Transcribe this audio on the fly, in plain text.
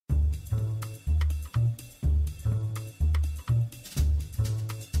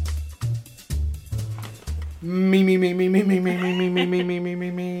Me, me, me, me, me, me, me, me, me, me, me, me, me, me,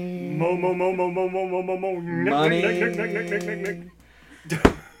 me. Money.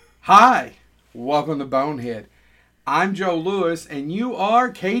 Hi, welcome to Bonehead. I'm Joe Lewis, and you are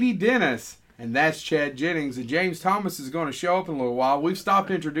Katie Dennis. And that's Chad Jennings. And James Thomas is going to show up in a little while. We've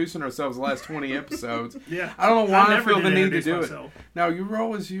stopped introducing ourselves the last 20 episodes. Yeah. I don't know why I feel the need to do myself. it. No, you were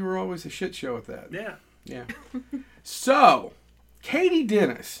always a shit show at that. Yeah. Yeah. So, Katie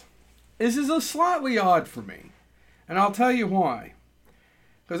Dennis. This is a slightly odd for me. And I'll tell you why.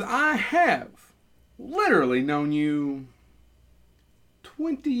 Because I have literally known you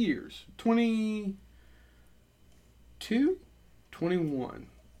 20 years. 22? 21.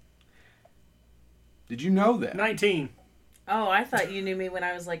 Did you know that? 19. Oh, I thought you knew me when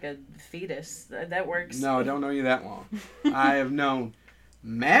I was like a fetus. That works. No, I don't know you that long. I have known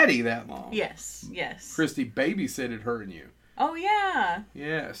Maddie that long. Yes. Christy babysitted her and you. Oh, yeah.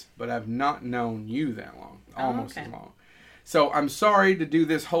 Yes, but I've not known you that long. Almost okay. as long. So I'm sorry to do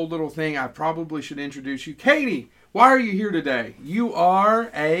this whole little thing. I probably should introduce you. Katie, why are you here today? You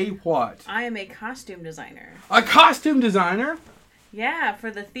are a what? I am a costume designer. A costume designer? Yeah, for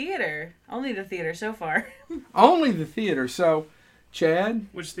the theater. Only the theater so far. Only the theater. So, Chad?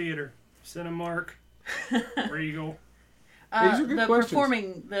 Which theater? Cinemark? Regal? These are good the questions.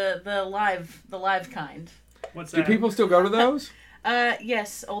 performing, the live kind. What's Do that? people still go to those?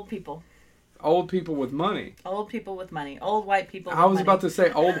 Yes, old people. Old people with money. Old people with money. Old white people with I was money. about to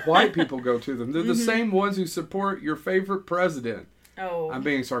say old white people go to them. They're the same ones who support your favorite president. Oh. I'm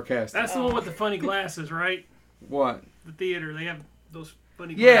being sarcastic. That's the one with the funny glasses, right? What? The theater. They have those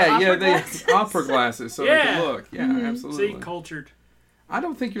funny Yeah, glasses. Opera they glasses? opera glasses so they Yeah. can look. Yeah, absolutely. See, cultured. I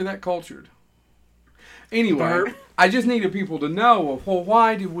don't think you're that cultured. Anyway, Burp. I just needed people to know, well,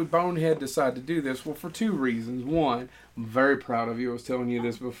 why did we Bonehead decide to do this? Well, for two reasons. One, I'm very proud of you. I was telling you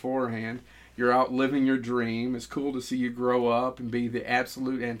this beforehand. You're out living your dream. It's cool to see you grow up and be the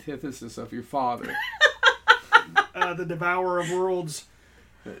absolute antithesis of your father. The devourer of worlds.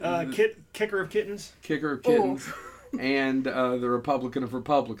 Kicker of kittens. Kicker of kittens. And the Republican of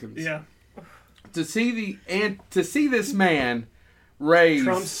Republicans. Yeah. To see this man raise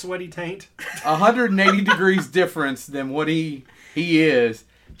Trump's sweaty taint. 180 degrees difference than what he is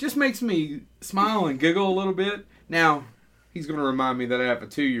just makes me smile and giggle a little bit. Now, he's going to remind me that I have a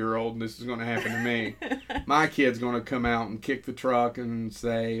 2-year-old and this is going to happen to me. My kid's going to come out and kick the truck and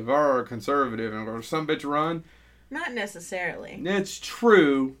say, if I were a conservative and or some bitch run. Not necessarily. It's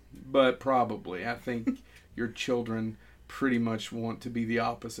true, but probably. I think your children pretty much want to be the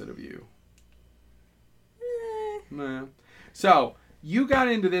opposite of you. Yeah. So, you got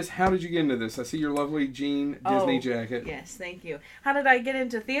into this. How did you get into this? I see your lovely jean Disney jacket. Yes, thank you. How did I get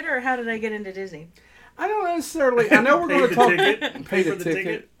into theater or how did I get into Disney? I don't necessarily. I know we're going to talk. Ticket. Pay the for the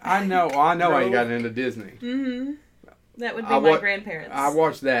ticket. I know how you got into Disney. Mm-hmm. That would be my grandparents. I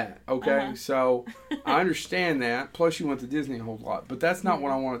watched that. Okay, Uh-huh. So I understand that. Plus, you went to Disney a whole lot. But that's not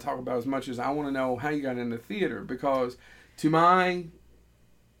what I want to talk about as much as I want to know how you got into theater. Because, to my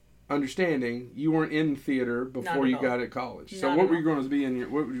understanding, you weren't in theater before you got at college. So Not what at were you going to be in?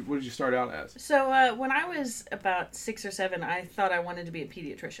 What did you start out as? So when I was about 6 or 7, I thought I wanted to be a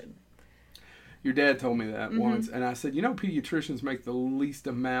pediatrician. Your dad told me that once, and I said, pediatricians make the least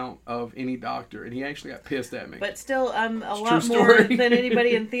amount of any doctor, and he actually got pissed at me. But still, a It's a lot true more story. than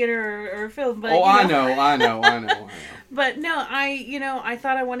anybody in theater or film. But, I know. But no, I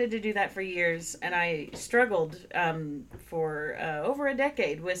thought I wanted to do that for years, and I struggled for over a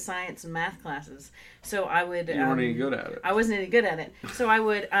decade with science and math classes. So I would... You weren't any good at it. I wasn't any good at it. So I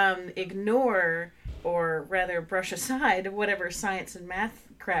would ignore, or rather brush aside, whatever science and math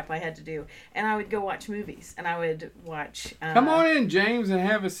crap I had to do, and I would go watch movies, and I would watch... Come on in, James, and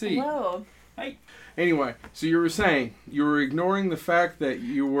have a seat. Hello. Hey. Anyway, so you were saying, you were ignoring the fact that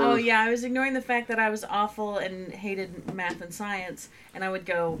you were... Oh, yeah, I was ignoring the fact that I was awful and hated math and science, and I would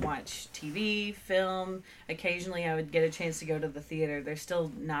go watch TV, film. Occasionally, I would get a chance to go to the theater. There's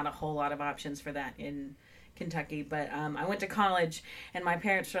still not a whole lot of options for that in Kentucky, but I went to college, and my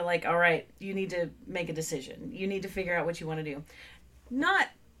parents were like, all right, you need to make a decision. You need to figure out what you want to do. Not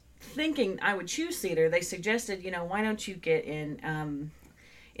thinking I would choose theater, they suggested, why don't you get in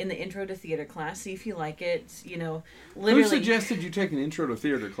the intro to theater class, see if you like it, literally. Who suggested you take an intro to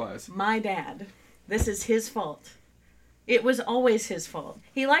theater class? My dad. This is his fault. It was always his fault.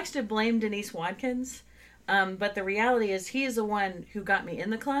 He likes to blame Denise Watkins, but the reality is he is the one who got me in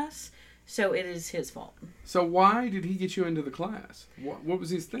the class, so it is his fault. So why did he get you into the class? What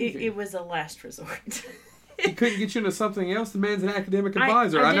was his thinking? It was a last resort. He couldn't get you into something else. The man's an academic I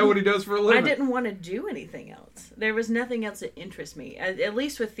advisor. I know what he does for a living. I didn't want to do anything else. There was nothing else that interests me. At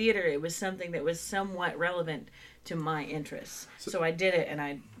least with theater, it was something that was somewhat relevant to my interests. So I did it, and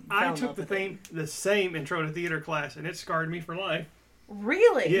I took the same intro to theater class, and it scarred me for life.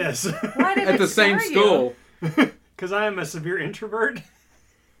 Really? Yes. Why did At it the same scar school. Because I am a severe introvert.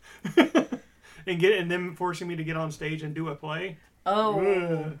 and them forcing me to get on stage and do a play.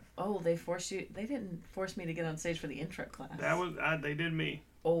 They forced you. They didn't force me to get on stage for the intro class. They did me.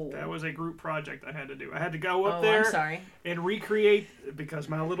 Oh. That was a group project I had to do. I had to go up I'm there sorry. and recreate, because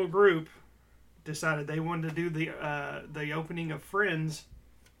my little group decided they wanted to do the opening of Friends.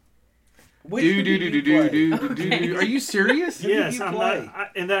 Are you serious? Yes, you I'm play?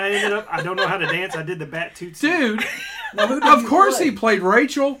 not. And then I ended up, I don't know how to dance. I did the Bat Tootsie. Dude, Now, who did of you course play? he played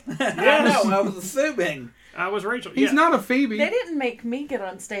Rachel. I know, I was assuming. I was Rachel. He's yeah. not a Phoebe. They didn't make me get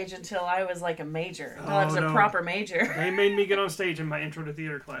on stage until I was like a major. Until I was a no. proper major. They made me get on stage in my intro to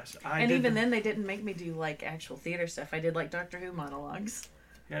theater class. And even then, they didn't make me do like actual theater stuff. I did like Doctor Who monologues.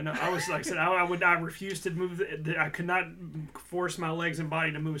 Yeah, no, I was like I said, I refused to move. I could not force my legs and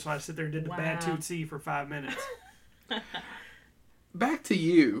body to move, so I sit there and did the Bad Tootsie for 5 minutes. Back to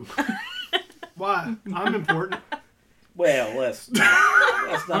you. Why? I'm important. Well, let's not.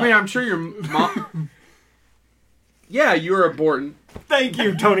 I mean, I'm sure your mom. Yeah, you're important. Thank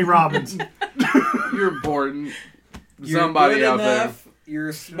you, Tony Robbins. You're important. You're Somebody good out enough,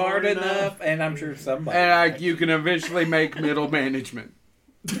 you're smart Smart enough, and I'm sure somebody. there. And you can eventually make middle management.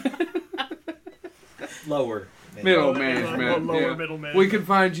 Lower. Middle Lower management. middle yeah. management. We could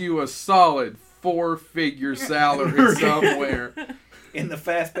find you a solid 4-figure salary somewhere. In the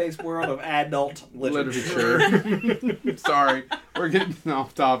fast-paced world of adult literature. Literature. Sorry, we're getting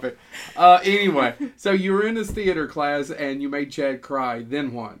off topic. Anyway, so you were in this theater class and you made Chad cry.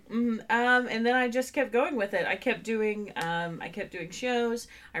 Then what? And then I just kept going with it. I kept doing shows.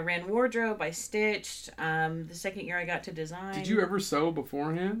 I ran wardrobe. I stitched. The second year I got to design. Did you ever sew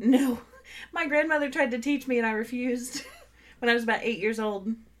beforehand? No. My grandmother tried to teach me and I refused when I was about 8 years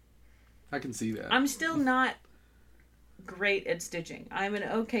old. I can see that. I'm still not great at stitching. I'm an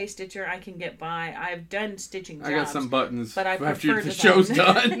okay stitcher. I can get by. I've done stitching jobs. I got some buttons but I after prefer the design. show's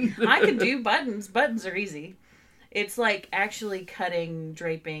done. I can do buttons. Buttons are easy. It's like actually cutting,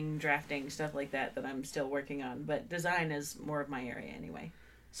 draping, drafting, stuff like that I'm still working on. But design is more of my area anyway.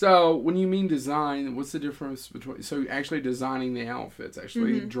 So, when you mean design, what's the difference between... So, actually designing the outfits,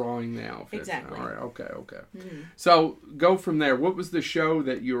 actually drawing the outfits. Exactly. All right, okay. So, go from there. What was the show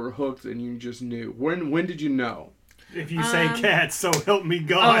that you were hooked and you just knew? When did you know? If you say Cats, so help me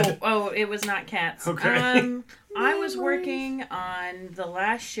God. Oh, it was not Cats. Okay. I was working on the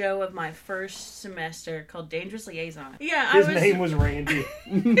last show of my first semester called Dangerous Liaison. Yeah, His name was Randy.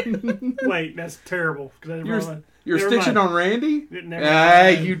 Wait, that's terrible. You're stitching on Randy? Never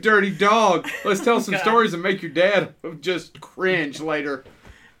Hey, mind. you dirty dog. Let's tell some God. stories and make your dad just cringe later.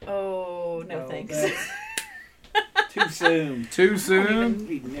 Oh, no Well, thanks. that's too soon. Too soon?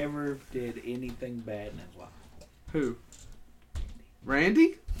 He never did anything bad in his life. Who?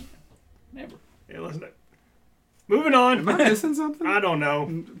 Randy? Never. Yeah, listen. Moving on. Am I missing something? I don't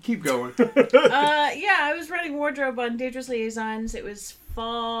know. Keep going. Yeah, I was running wardrobe on Dangerous Liaisons. It was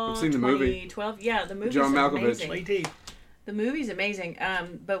fall I've seen the movie. 2012. Yeah, the movie's John Malkovich. amazing. Lady. The movie's amazing.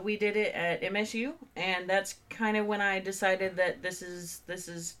 But we did it at MSU, and that's kind of when I decided that this is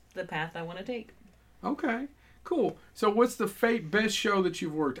the path I want to take. Okay. Cool. So what's the best show that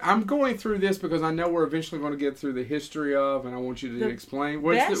you've worked? I'm going through this because I know we're eventually going to get through the history of, and I want you to explain.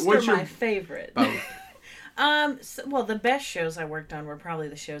 Best What's or your my favorite? both? Well, the best shows I worked on were probably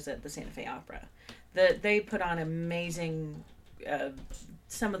the shows at the Santa Fe Opera. They put on amazing,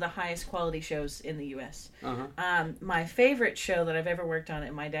 some of the highest quality shows in the U.S. Uh-huh. My favorite show that I've ever worked on,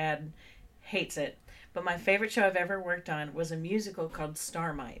 and my dad hates it, but my favorite show I've ever worked on was a musical called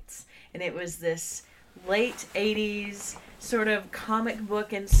Starmites, and it was this late 80s sort of comic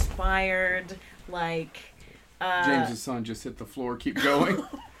book inspired, like James's son just hit the floor. Keep going.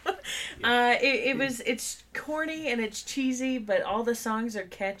 it's corny and it's cheesy, but all the songs are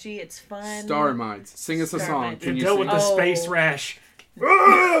catchy. It's fun. Starmites. Sing us a song. Starmites. Can To you deal sing? with the Oh. space rash.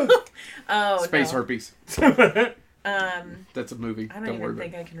 Oh, Space no. herpes. That's a movie. I don't worry even about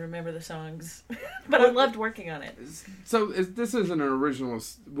think it. I can remember the songs, but I loved working on it. So this isn't an original.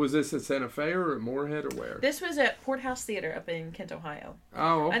 Was this at Santa Fe or at Moorhead or where? This was at Porthouse Theater up in Kent, Ohio.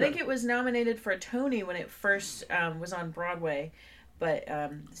 Oh, okay. I think it was nominated for a Tony when it first was on Broadway, but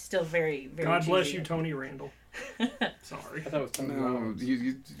still very, very. God bless cheesy. you, Tony Randall. Sorry. I thought it was Tony No, Robbins.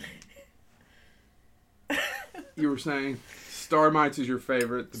 you were saying Starmites is your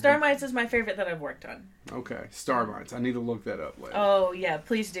favorite. Starmites is my favorite that I've worked on. Okay, Starmites. I need to look that up later. Oh, yeah,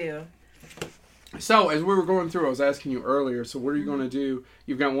 please do. So, as we were going through, I was asking you earlier, so what are you going to do?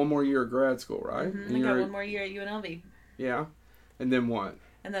 You've got one more year of grad school, right? I got one more year at UNLV. Yeah. And then what?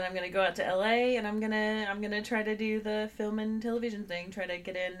 And then I'm going to go out to LA, and I'm gonna try to do the film and television thing, try to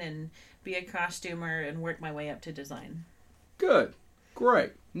get in and be a costumer and work my way up to design. Good.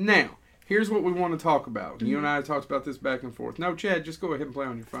 Great. Now, here's what we want to talk about. You and I talked about this back and forth. No, Chad, just go ahead and play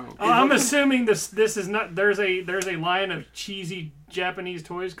on your phone. I'm assuming this is not. There's a line of cheesy Japanese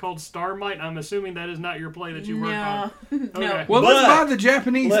toys called Starmite. I'm assuming that is not your play that you worked on. Okay. No. Well, let's buy the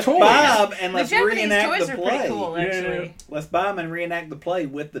Japanese let's toys. buy them and The let's Japanese reenact toys the are play. pretty cool, actually. Let's buy them and reenact the play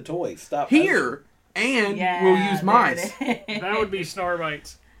with the toys. Stop Here, and Yeah, we'll use there mice. it is. That would be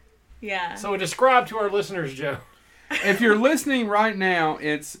Starmites. Yeah. So describe to our listeners, Joe. If you're listening right now,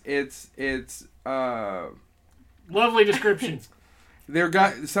 it's Lovely description.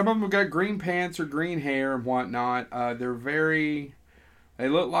 some of them have got green pants or green hair and whatnot. They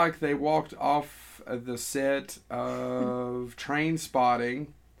look like they walked off of the set of Train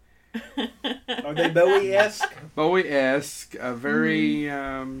Spotting. Are they Bowie-esque? Bowie-esque, very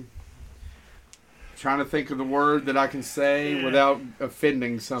trying to think of the word that I can say without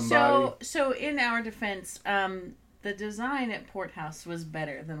offending somebody. So in our defense, the design at Porthouse was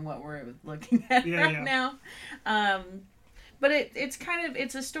better than what we're looking at now. But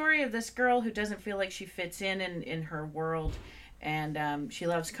it's a story of this girl who doesn't feel like she fits in her world, and she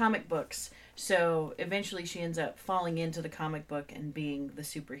loves comic books. So eventually she ends up falling into the comic book and being the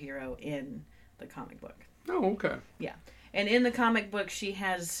superhero in the comic book. Oh, okay. Yeah. And in the comic book, she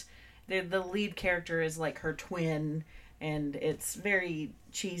has the lead character is like her twin, and it's very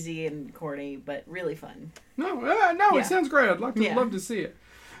cheesy and corny, but really fun. No, it sounds great. I'd love to see it.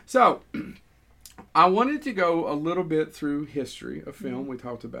 So, I wanted to go a little bit through history of film. We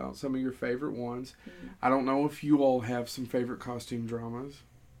talked about some of your favorite ones. I don't know if you all have some favorite costume dramas.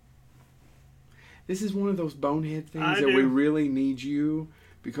 This is one of those bonehead things that we really need you,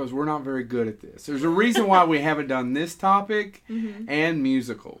 because we're not very good at this. There's a reason why we haven't done this topic and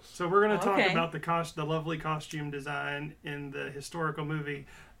musicals. So we're going to talk about the lovely costume design in the historical movie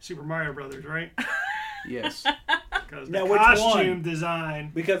Super Mario Brothers, right? Yes. Because Now, the which costume one?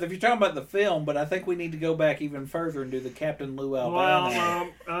 design. Because if you're talking about the film, but I think we need to go back even further and do the Captain Lou Albano. Well,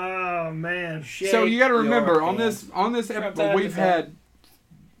 oh man. So you got to remember on this episode Sometimes we've it's had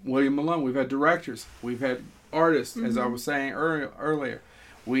William Malone, we've had directors, we've had artists, as I was saying earlier.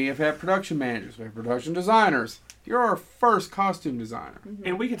 We have had production managers, we have production designers. You're our first costume designer.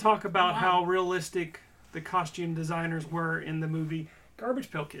 And we can talk about how realistic the costume designers were in the movie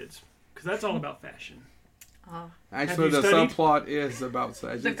Garbage Pail Kids, because that's all about fashion. Actually, the studied? subplot is about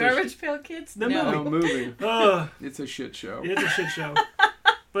fashion. The Garbage Pail Kids? The No movie. Ugh, It's a shit show. it's a shit show.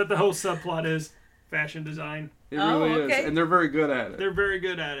 But the whole subplot is fashion design. It really okay. is, and they're very good at it. They're very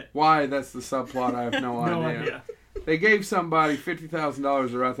good at it. Why that's the subplot, I have no No idea. idea. They gave somebody $50,000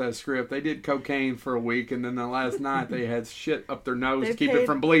 to write that script. They did cocaine for a week, and then the last night they had shit up their nose to keep it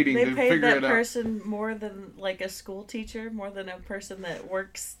from bleeding They to paid figure that it out. person more than like a school teacher, more than a person that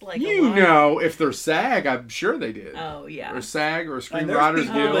works like a You lot. know, if they're SAG, I'm sure they did. Oh yeah. Or SAG or And there's Screenwriters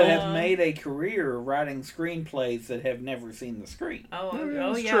people Guild. that have made a career writing screenplays that have never seen the screen. Oh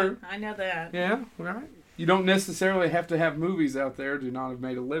that's yeah. true. I know that. Yeah, right. You don't necessarily have to have movies out there to not have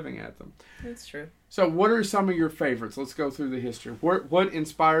made a living at them. That's true. So, what are some of your favorites? Let's go through the history. What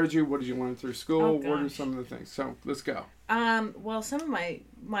inspired you? What did you learn through school? Oh, What are gosh. some of the things? So, let's go. Well, some of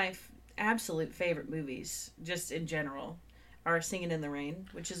my absolute favorite movies, just in general, are Singing in the Rain,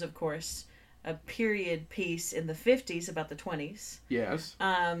 which is of course a period piece in the 50s about the 20s. Yes.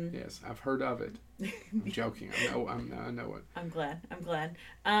 Yes, I've heard of it. I'm joking. I know it. I'm glad.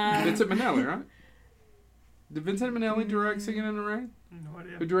 Vincent Minnelli, right? Did Vincent Minnelli direct Singing in the Rain? No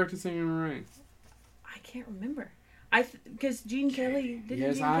idea. Who directed Singing in the Rain? I can't remember. Because Gene Kelly didn't.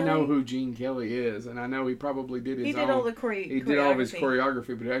 Yes, Gene I Kelly? know who Gene Kelly is, and I know he probably did his He own. did all the He did all of his choreography.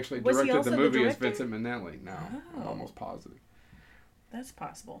 choreography, but he actually Was he directed also the the movie as director? Vincent Minnelli. No, I'm Oh. almost positive. That's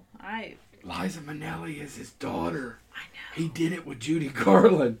possible. Liza Minnelli is his daughter. I know. He did it with Judy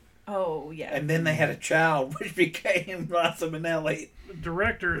Garland. Oh yeah. And then they had a child, which became Liza Minnelli.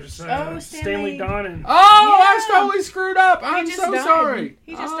 Directors, Stanley. Stanley Donen. Oh, I Yeah. totally screwed up. I'm just so died. sorry.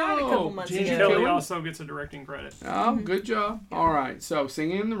 He just died a couple months Gene ago. Kelly also gets a directing credit. Oh, good job. All right, so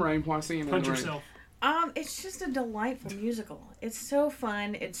Singing in the Rain. Why Singing in Punch the Rain? yourself. It's just a delightful musical. It's so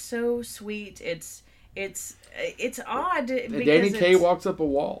fun. It's so sweet. It's odd because Danny Kaye it's- walks up a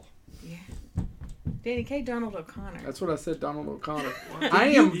wall. Danny Kaye, Donald O'Connor. That's what I said, Donald O'Connor. I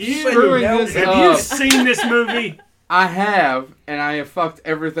am You- screwing know- this Have up. you seen this movie? I have, and I have fucked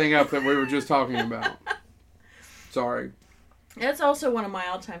everything up that we were just talking about. Sorry. That's also one of my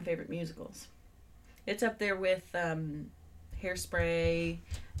all-time favorite musicals. It's up there with Hairspray.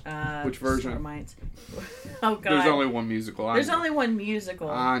 Which version? Starmites. Oh God. There's only one musical. There's only one musical.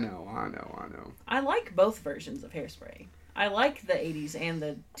 I know. I like both versions of Hairspray. I like the 80s and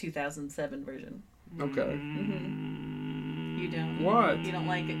the 2007 version. Okay. Mm-hmm. You don't? What? You don't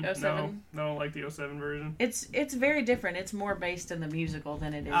like it? 07? No, I don't like the 07 version. It's very different. It's more based in the musical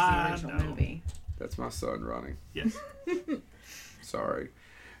than it is the original movie. That's my son running. Yes. Sorry.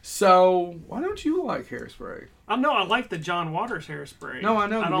 So, why don't you like Hairspray? No, I like the John Waters Hairspray. No, I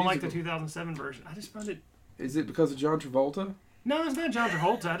know. I the don't like musical. the 2007 version. I just found it. Is it because of John Travolta? No, it's not John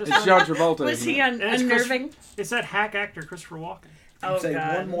Travolta. I just It's found John Travolta. Was isn't he it? It's unnerving? It's that hack actor Christopher Walken. Oh Say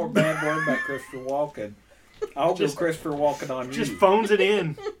God! one more bad word about Christopher Walken. I'll Just- go Christopher Walken on Just you. phones it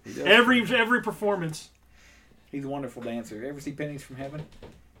in. He does. every performance. He's a wonderful dancer. You ever see Pennies from Heaven?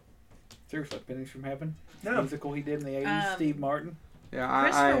 Seriously, Pennies from Heaven? No. Musical he did in the 80s, Steve Martin. Yeah, I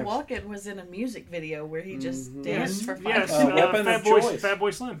Christopher have. Walken was in a music video where he just Mhm. danced for 5 Yes, seconds. Weapon of Choice. Fat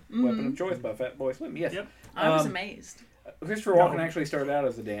Boy Slim. Weapon of Choice by Fat Boy Slim. Yes. Yep. I was Um, amazed. Christopher Walken actually started out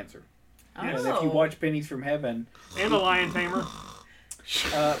as a dancer. Oh. And if you watch Pennies from Heaven, And the Lion Tamer.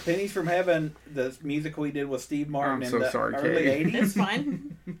 Pennies from Heaven, the musical he did with Steve Martin I'm in so the sorry, early Katie. 80s. It's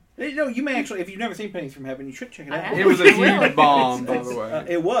fine. No, you may actually, if you've never seen Pennies from Heaven, you should check it I out. have. It was a I will. huge bomb, by the way.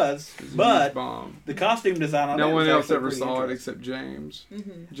 It was, It was a but huge bomb. the costume design on No it one was else actually ever pretty saw it interesting. except James.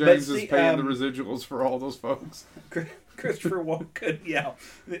 Mm-hmm. James But is see, paying the residuals for all those folks. Christopher Walken, yeah.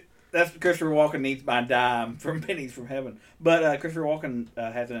 That's Christopher Walken needs my dime from Pennies from Heaven. But Christopher Walken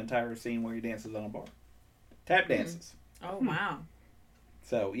has an entire scene where he dances on a bar. Tap dances. Oh wow!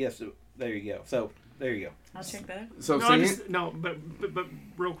 So, yes, there you go. So, there you go. I'll check that out. So No, singing. but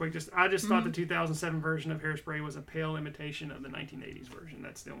real quick, I just thought the 2007 version of Hairspray was a pale imitation of the 1980s version.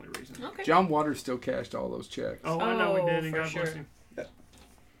 That's the only reason. Okay. John Waters still cashed all those checks. Oh, I know he did, and for God bless sure. him.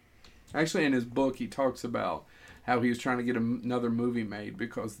 Actually, in his book, he talks about how he was trying to get another movie made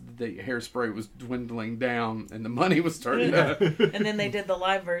because the Hairspray was dwindling down and the money was starting to. And then they did the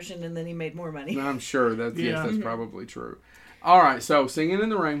live version, and then he made more money. I'm sure that's yes, Yeah. that's probably true. All right, so Singing in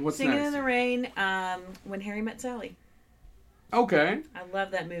the Rain. What's Singing next? in the Rain. When Harry Met Sally. Okay, I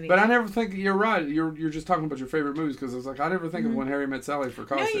love that movie. but I never think you're right. You're just talking about your favorite movies because it's like I never think of When Harry Met Sally for no,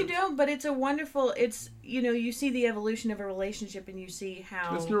 costumes. you don't. But it's a wonderful. It's you see the evolution of a relationship, and you see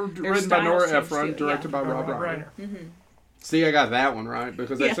how It's their written by Nora styles change, Ephron, too. directed by Rob Rob Reiner. Reiner. See, I got that one right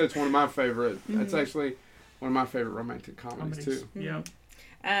because Yeah. actually it's one of my favorite. That's actually one of my favorite romantic comedies too. Yeah.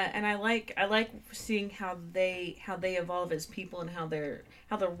 And I like seeing how they evolve as people and how their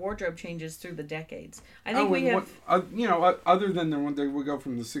wardrobe changes through the decades. I think we have. Other than the one that we go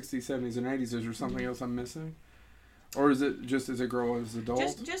from the 60s, 70s, and 80s, is there something else I'm missing? Or is it just as they grow as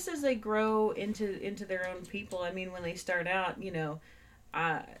adults? Just as they grow into their own people. I mean, when they start out,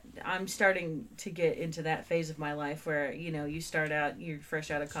 I'm starting to get into that phase of my life where you start out, you're fresh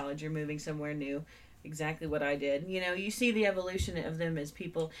out of college, you're moving somewhere new. Exactly what I did. You see the evolution of them as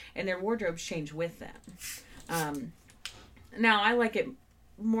people, and their wardrobes change with them. Now, I like it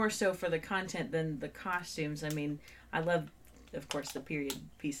more so for the content than the costumes. I mean, I love, of course, the period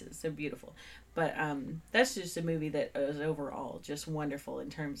pieces. They're beautiful. But that's just a movie that is overall just wonderful in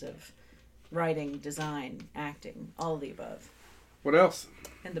terms of writing, design, acting, all of the above. What else?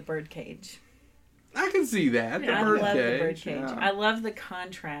 And the birdcage. I can see that. I love the birdcage. Yeah. I love the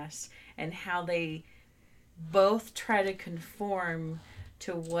contrast and how they both try to conform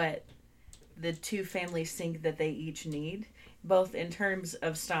to what the two families think that they each need, both in terms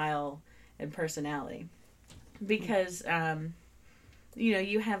of style and personality. Because,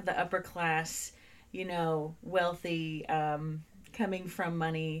 you have the upper class, wealthy, coming from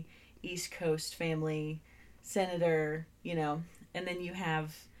money, East Coast family, senator, and then you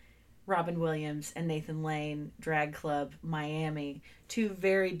have Robin Williams and Nathan Lane, Drag Club, Miami, two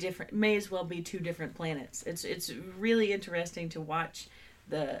very different, may as well be two different planets. It's really interesting to watch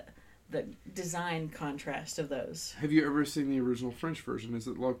the design contrast of those. Have you ever seen the original French version? Is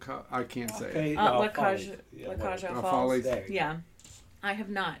it I can't say. Okay, La Falls. Cage Yeah, aux Follies. Falls. There you Yeah, I have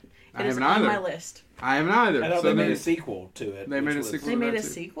not. I It is haven't on either. my list. I haven't either. I know So they made a sequel to it. They made which a was- sequel. They made a too.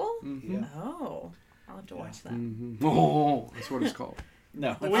 sequel? Mm-hmm. Yeah. Oh, I'll have to watch that. Mm-hmm. Oh, that's what it's called.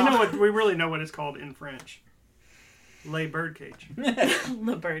 No. We really know what it's called in French. Lay birdcage.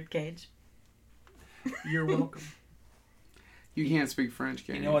 The birdcage. You're welcome. You can't speak French,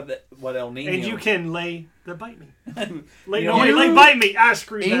 can You you? know what El Nino... And you can lay the bite me. Lay, You no, know wait, what- lay bite me. I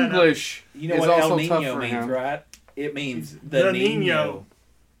screwed that up. English You know is what also El tough Nino for means, him. right? It means the The Nino. Nino.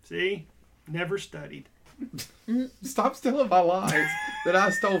 See? Never studied. Stop stealing my lines that I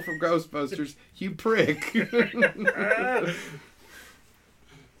stole from Ghostbusters, you prick.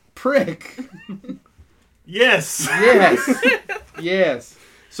 Prick. Yes. Yes. Yes.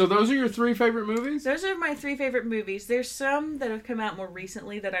 So those are your 3 favorite movies? Those are my 3 favorite movies. There's some that have come out more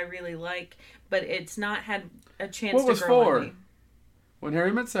recently that I really like, but it's not had a chance What to was grow 4? on me. When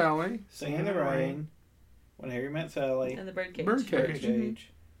Harry Met Sally. Singing in the Rain. When Harry Met Sally. And the Birdcage. Birdcage. Birdcage.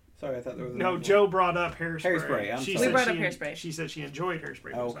 Sorry, I thought there was No, another Joe brought up Hairspray. Hairspray, I'm She sorry. said We brought up she- Hairspray. She said she enjoyed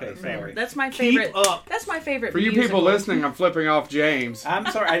Hairspray. Oh, okay, sorry. That's my favorite. Keep up. That's my favorite. For you musical. people listening, I'm flipping off James. I'm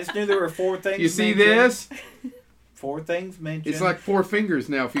sorry, I just knew there were 4 things You see mentioned. this? 4 things mentioned. It's like 4 fingers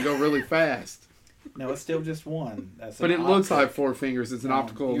now if you go really fast. No, it's still just one. That's But an it looks optic. like 4 fingers. It's an No,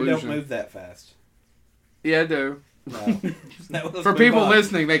 optical you illusion. don't move that fast. Yeah, I do. No. No, let's For move people on.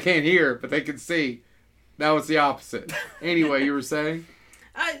 listening, they can't hear, but they can see. Now it's the opposite. Anyway, you were saying?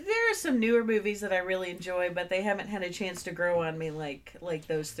 There are some newer movies that I really enjoy, but they haven't had a chance to grow on me like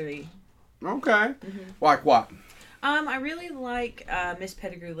those 3. Okay. Like what? I really like Miss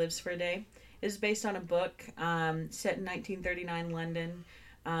Pettigrew Lives for a Day. It's based on a book set in 1939 London.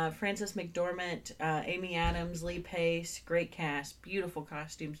 Frances McDormand, Amy Adams, Lee Pace, great cast, beautiful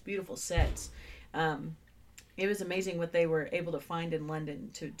costumes, beautiful sets. It was amazing what they were able to find in London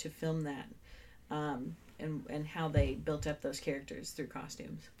to film that, and how they built up those characters through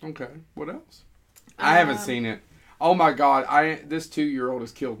costumes. Okay. What else? I haven't seen it. Oh my God! This 2-year-old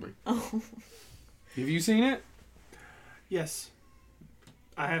has killed me. Oh, Have you seen it? Yes.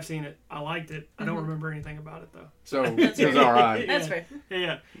 I have seen it. I liked it. I don't remember anything about it, though. So That's it was fair. all right. that's Yeah. fair.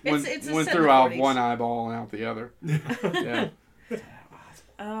 Yeah. Went, It's went set in through the out 40s. one eyeball and out the other. Yeah.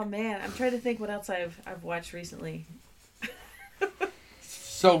 Oh man, I'm trying to think what else I've watched recently.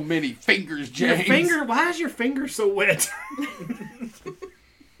 So many fingers, Your James. finger, why is your finger so wet?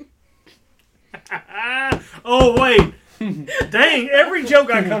 Oh, wait. Dang, every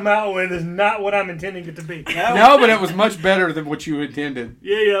joke I come out with is not what I'm intending it to be. No, but it was much better than what you intended.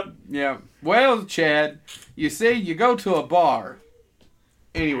 Yeah. Yeah. Well, Chad, you see, you go to a bar.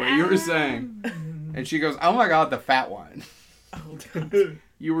 Anyway, you were saying. And she goes, oh my God, the fat one. Oh God.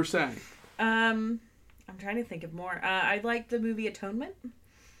 You were saying. I'm trying to think of more. I like the movie Atonement.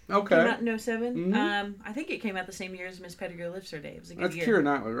 Okay. Came out in 07. Mhm. I think it came out the same year as Miss Pettigrew Lives Her Day. It was a good That's year. Keira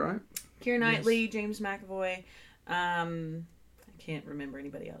Knightley, right? Keira Knightley, James McAvoy. I can't remember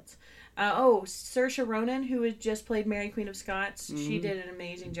anybody else. Saoirse Ronan, who had just played Mary Queen of Scots. She did an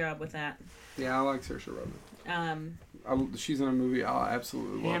amazing job with that. Yeah, I like Saoirse Ronan. She's in a movie I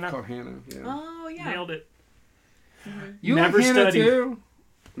absolutely love Hannah. called Hannah. Yeah. Oh yeah. Nailed it. You Never like Hannah studied. too?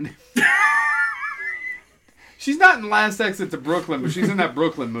 She's not in Last Exit to Brooklyn, but she's in that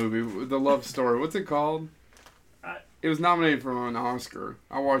Brooklyn movie, the love story. What's it called? It was nominated for an Oscar.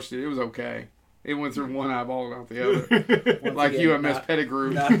 I watched it. It was okay. It went through one eyeball and out the other. Once Like again, you and Miss not-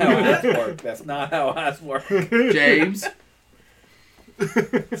 Pettigrew. Not how eyes work. That's not how eyes work. James.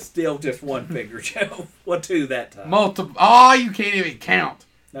 Still just one finger, Joe. Well, 2 that time. Multiple. Oh, you can't even count.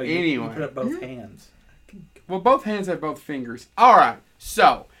 No, Anyway. you put up both hands. Well, both hands have both fingers. All right.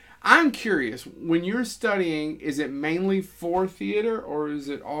 So, I'm curious. When you're studying, is it mainly for theater or is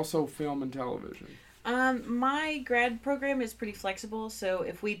it also film and television? My grad program is pretty flexible, so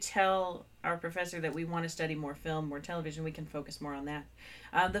if we tell our professor that we want to study more film, more television, we can focus more on that.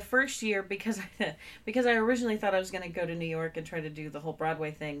 The first year, because I originally thought I was going to go to New York and try to do the whole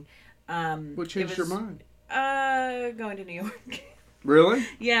Broadway thing. What changed your mind? Going to New York. Really?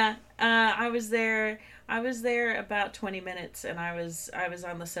 Yeah, I was there about 20 minutes, and I was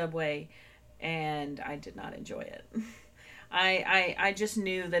on the subway, and I did not enjoy it. I just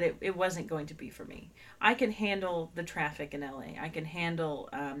knew that it wasn't going to be for me. I can handle the traffic in LA. I can handle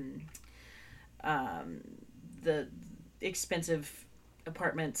the expensive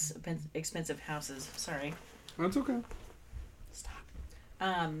apartments, expensive houses. Sorry. That's okay. Stop.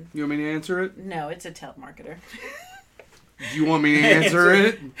 You want me to answer it? No, it's a telemarketer. Do you want me to answer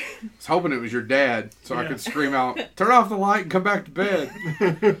it? I was hoping it was your dad, so I Yeah. could scream out, "Turn off the light and come back to bed."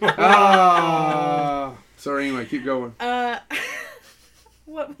 So anyway, keep going.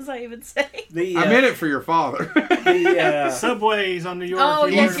 What was I even saying? I meant it for your father. Subways on New York. Oh,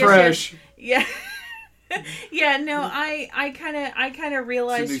 you Eat yes, order- fresh. Yeah. Yeah, no, I kind of It's a new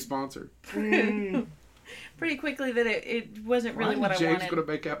realized sponsor. pretty quickly that it wasn't really what I James wanted. gonna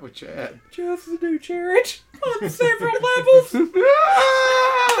make out with Chad. Just the new Jared on several levels.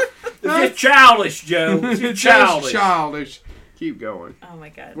 It's just childish, Joe. It's It's just just childish. childish. Keep going. Oh my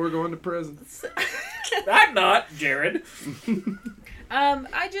god. We're going to prison. I'm not, Jared.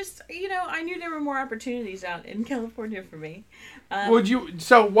 I just, I knew there were more opportunities out in California for me.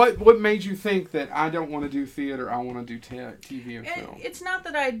 So what made you think that I don't want to do theater, I want to do TV and film? It's not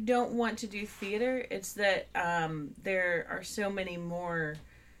that I don't want to do theater. It's that there are so many more.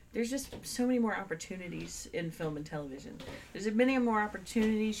 There's just so many more opportunities in film and television. There's many more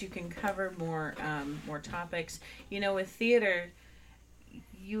opportunities. You can cover more topics. With theater,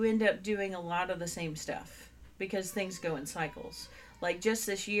 you end up doing a lot of the same stuff because things go in cycles. Like just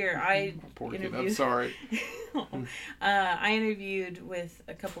this year, I interviewed. I'm sorry. I interviewed with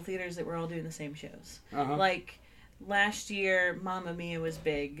a couple theaters that were all doing the same shows. Uh-huh. Like last year, Mamma Mia was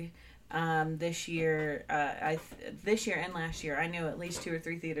big. This year and last year, I know at least 2 or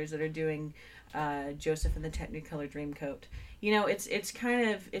 3 theaters that are doing Joseph and the Technicolor Dreamcoat. It's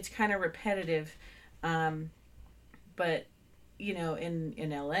kind of repetitive, but. In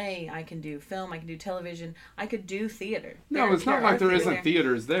LA, I can do film, I can do television, I could do theater. No, it's not like there isn't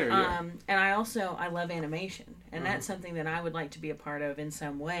theaters there. Yeah. And I love animation, and that's something that I would like to be a part of in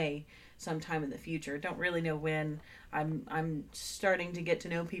some way, sometime in the future. Don't really know when. I'm starting to get to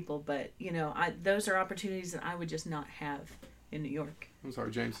know people, but those are opportunities that I would just not have in New York. I'm sorry,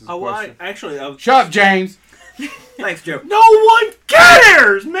 James. Question. Shut up, James. Thanks, Joe. No one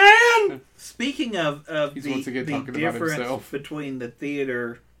cares, man. Speaking of He's the once again talking about difference himself. between the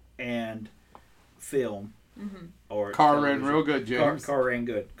theater and film, or Car ran television. real good, James. Car ran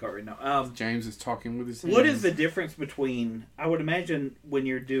good. James is talking with his hands. What is the difference between? I would imagine when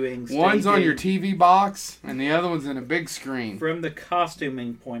you're doing one's on staging, your TV box and the other one's in a big screen. from the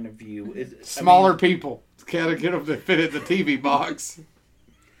costuming point of view. Smaller people gotta get them to fit in the TV box.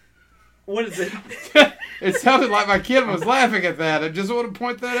 What is it? It sounded like my kid was laughing at that. I just want to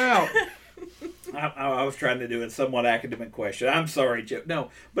point that out. I was trying to do a somewhat academic question. I'm sorry, Joe. No,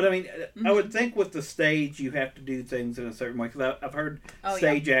 but I mean, I would think with the stage you have to do things in a certain way. Because I've heard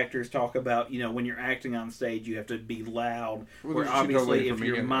stage actors talk about, when you're acting on stage, you have to be loud. Well, where you should go obviously, away if from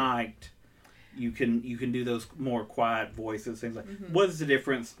you're me, mic'd, you can do those more quiet voices, things like. What is the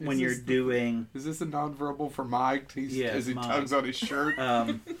difference when you're doing? Is this a nonverbal for Mike? As he Mike. tugs on his shirt.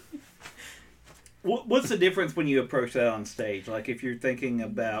 What's the difference when you approach that on stage? Like if you're thinking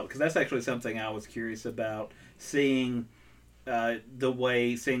about, because that's actually something I was curious about, seeing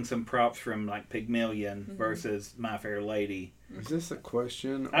seeing some props from like Pygmalion versus My Fair Lady. Is this a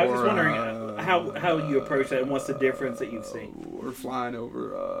question? I was just wondering how you approach that and what's the difference that you've seen. We're flying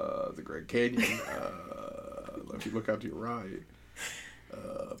over the Grand Canyon. If you look out to your right.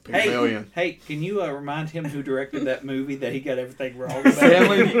 Pygmalion. Hey, can you remind him who directed that movie that he got everything wrong about?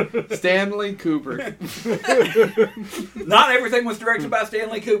 Stanley Kubrick. Not everything was directed by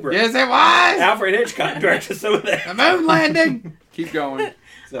Stanley Kubrick. Yes, it was. Alfred Hitchcock directed some of that. The moon landing. Keep going.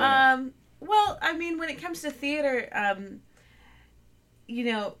 So, well, I mean, when it comes to theater,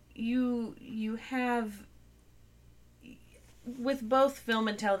 you have, with both film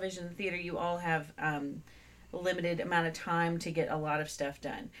and television and theater, you all have limited amount of time to get a lot of stuff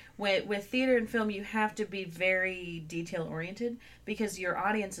done. With theater and film, you have to be very detail oriented because your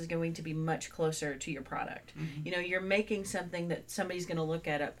audience is going to be much closer to your product. You're making something that somebody's going to look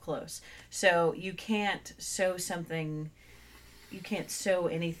at up close. So you can't sew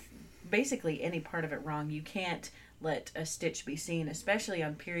basically any part of it wrong. You can't let a stitch be seen, especially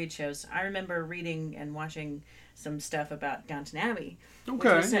on period shows. I remember reading and watching some stuff about Downton Abbey, which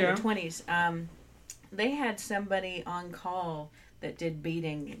was set in the 20s. They had somebody on call that did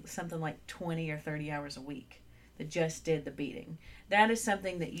beating something like 20 or 30 hours a week that just did the beating. That is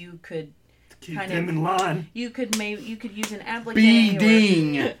something that you could keep them in line. You could use an applique.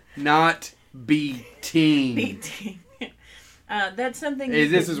 Beating, not beating. Beating. That's something.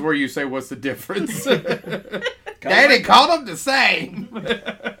 This is where you say, "What's the difference?" Daddy called them the same.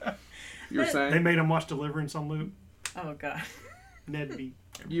 You were saying they made him watch Deliverance on loop. Oh God. Ned beat.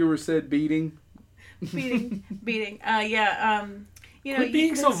 You were said beating. Beating. Quit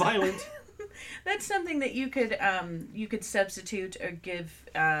being so violent. That's something that you could substitute or give.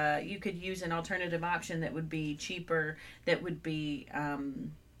 You could use an alternative option that would be cheaper. That would be a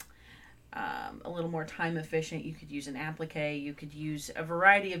little more time efficient. You could use an applique. You could use a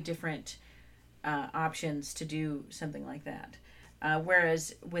variety of different options to do something like that.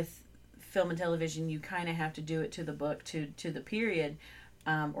 Whereas with film and television, you kind of have to do it to the book, to the period.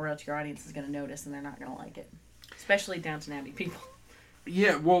 Or else your audience is going to notice and they're not going to like it. Especially Downton Abbey people.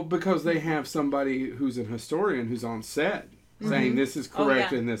 Yeah, well, because they have somebody who's an historian who's on set saying this is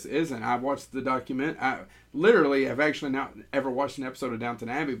correct and this isn't. I watched the document. I've actually not ever watched an episode of Downton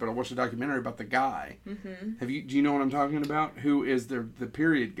Abbey, but I watched a documentary about the guy. Mm-hmm. Do you know what I'm talking about? Who is the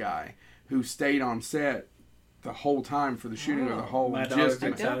period guy who stayed on set the whole time for the shooting of the whole. My daughter's gist.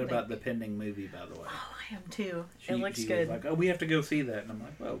 excited about the pending movie, by the way. Oh, I am too. She It looks was good. like, oh, we have to go see that. And I'm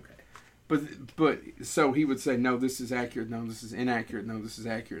like, well, okay. But so he would say, no, this is accurate. No, this is inaccurate. No, this is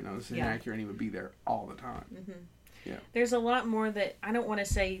accurate. No, this is inaccurate. And he would be there all the time. Mm-hmm. Yeah. There's a lot more that I don't want to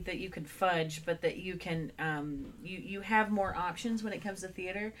say that you can fudge, but that you can you have more options when it comes to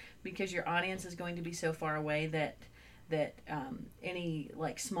theater because your audience is going to be so far away that any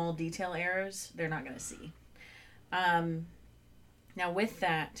like small detail errors they're not going to see. Now with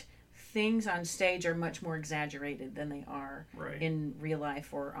that, things on stage are much more exaggerated than they are in real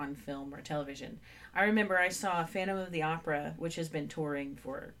life or on film or television. I remember I saw Phantom of the Opera, which has been touring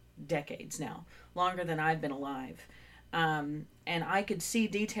for decades now, longer than I've been alive. And I could see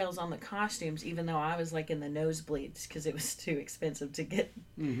details on the costumes, even though I was like in the nosebleeds because it was too expensive to get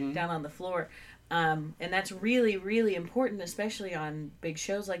down on the floor. And that's really, really important, especially on big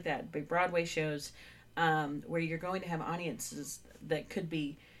shows like that, big Broadway shows, where you're going to have audiences that could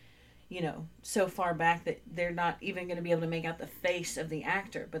be, so far back that they're not even going to be able to make out the face of the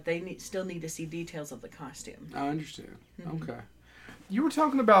actor, but they still need to see details of the costume. I understand. Mm-hmm. Okay. You were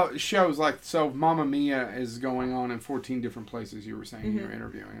talking about shows so Mamma Mia is going on in 14 different places, you were saying you were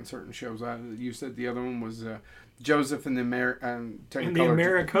interviewing in certain shows. You said the other one was Joseph and the Americo. And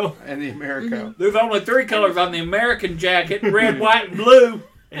the Americo. There's only 3 colors on the American jacket, red, white, and blue.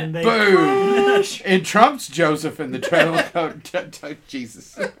 And they Boom! And Trump's Joseph in the trail coat.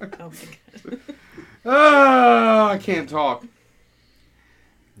 Jesus. Oh my God. Oh, I can't talk.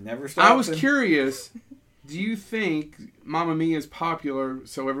 Never stopped. I was curious. Do you think Mamma Mia is popular,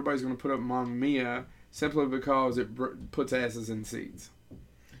 so everybody's going to put up Mamma Mia simply because it puts asses in seats?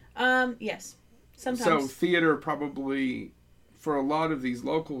 Yes. Sometimes. So theater probably, for a lot of these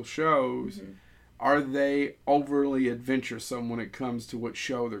local shows, are they overly adventuresome when it comes to what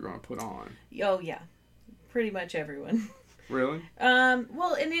show they're going to put on? Oh, yeah. Pretty much everyone. Really?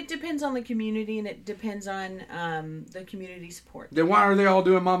 Well, and it depends on the community, and it depends on the community support. Then why are they all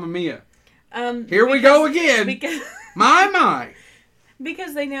doing Mamma Mia? Here we go again. Because, my.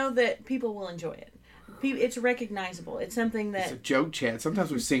 Because they know that people will enjoy it. It's recognizable. It's something that... It's a joke, Chad.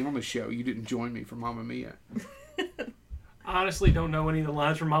 Sometimes we sing on the show. You didn't join me for Mamma Mia. I honestly don't know any of the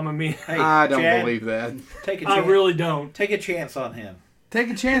lines from Mamma Mia. Hey, I don't Chad, believe that. Take a chance. I really don't. Take a chance on him. Take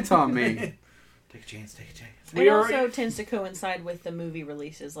a chance on me. Take a chance. It also tends to coincide with the movie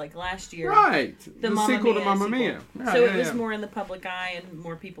releases. Like last year, right? The Mamma sequel Mia to Mamma sequel. Mia. So it was more in the public eye, and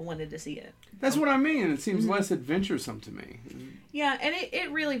more people wanted to see it. That's what I mean. It seems less adventuresome to me. Yeah, and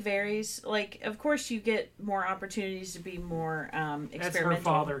it really varies. Like, of course, you get more opportunities to be more experimental. That's her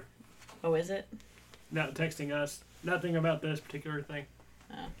father. Oh, is it? Not texting us. Nothing about this particular thing.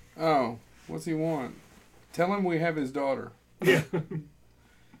 Oh, what's he want? Tell him we have his daughter. Yeah.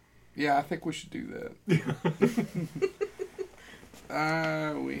 Yeah, I think we should do that.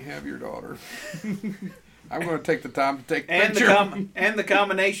 We have your daughter. I'm going to take the time to take the picture. And the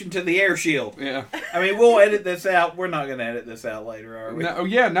combination to the air shield. Yeah. I mean, we'll edit this out. We're not going to edit this out later, are we?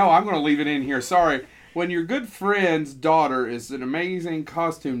 No, I'm going to leave it in here. Sorry. When your good friend's daughter is an amazing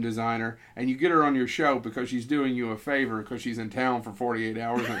costume designer and you get her on your show because she's doing you a favor because she's in town for 48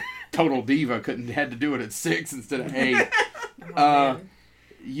 hours and Total Diva had to do it at 6 instead of 8.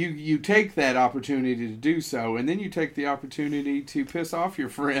 You take that opportunity to do so, and then you take the opportunity to piss off your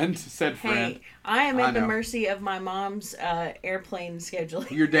friend, said friend. Hey, I am at the mercy of my mom's airplane schedule.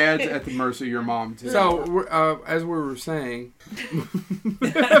 Your dad's at the mercy of your mom, too. So, as we were saying...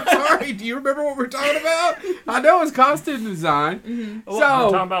 Sorry, do you remember what we're talking about? I know it's costume design. Mm-hmm. So,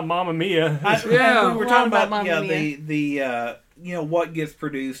 we're talking about Mamma Mia. We were talking about Mamma Mia. the what gets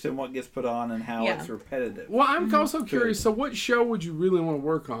produced and what gets put on and how it's repetitive. Well, I'm also curious, so what show would you really want to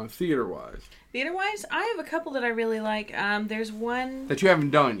work on, theater-wise? Theater-wise, I have a couple that I really like. There's one... That you haven't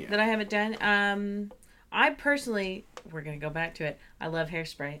done yet. That I haven't done. I personally... We're going to go back to it. I love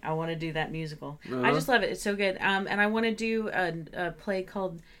Hairspray. I want to do that musical. Uh-huh. I just love it. It's so good. And I want to do a play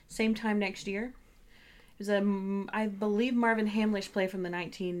called Same Time Next Year. It was I believe, Marvin Hamlish play from the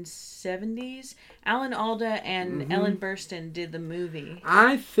 1970s. Alan Alda and Ellen Burstyn did the movie.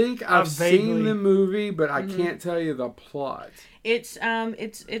 I think I've seen the movie, but I can't tell you the plot. It's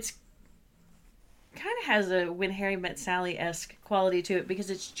kind of has a When Harry Met Sally-esque quality to it because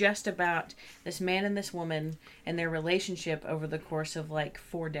it's just about this man and this woman and their relationship over the course of like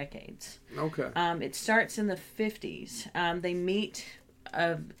 4 decades. Okay. It starts in the 50s. They meet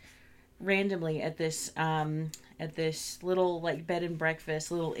randomly at this little like bed and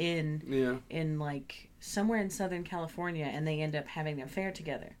breakfast little inn in like somewhere in Southern California, and they end up having an affair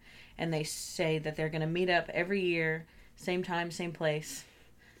together. And they say that they're going to meet up every year, same time, same place,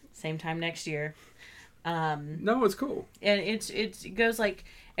 same time next year. No, it's cool. And it goes like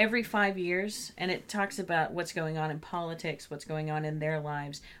every 5 years, and it talks about what's going on in politics, what's going on in their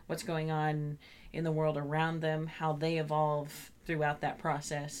lives, what's going on in the world around them, how they evolve throughout that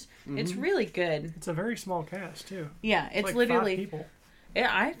process. Mm-hmm. It's really good. It's a very small cast too. Yeah, it's like literally 5 people. Yeah,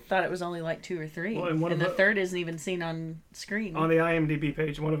 I thought it was only like 2 or 3, Well, and the third isn't even seen on screen. On the IMDb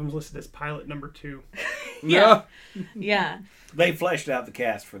page, one of them's listed as pilot number 2. Yeah. Yeah. They fleshed out the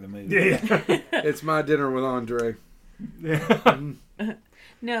cast for the movie. Yeah. It's My Dinner with Andre. Yeah.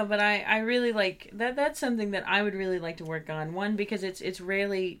 No, but I really like that. That's something that I would really like to work on. One, because it's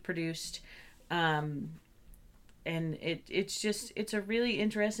rarely produced, and it's a really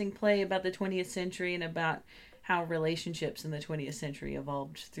interesting play about the 20th century and about how relationships in the 20th century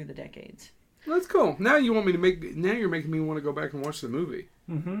evolved through the decades. That's cool. Now you want me to now you're making me want to go back and watch the movie.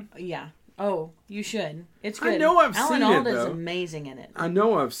 Mm-hmm. Yeah. Oh, you should. It's good. I know I've Alan seen Alda's it, though. amazing in it. I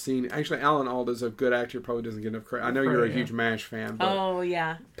know I've seen it. Actually, Alan Alda's a good actor. Probably doesn't get enough credit. I know you're a huge MASH fan, but oh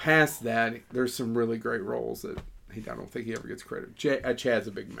yeah. Past that, there's some really great roles that I don't think he ever gets credit. Chad's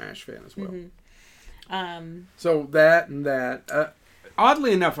a big MASH fan as well. Mm-hmm. So that and that.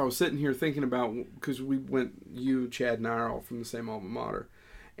 Oddly enough, I was sitting here thinking about, because you, Chad, and I are all from the same alma mater,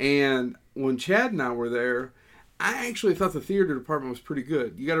 and when Chad and I were there, I actually thought the theater department was pretty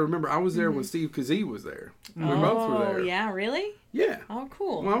good. You got to remember, I was there when Steve Kazee was there. We both were there. Oh, yeah, really? Yeah. Oh,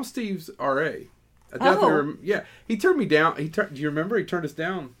 cool. Well, I was Steve's RA. I definitely yeah. He turned me down. Do you remember? He turned us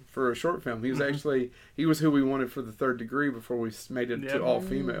down for a short film. He was he was who we wanted for The Third Degree before we made it to all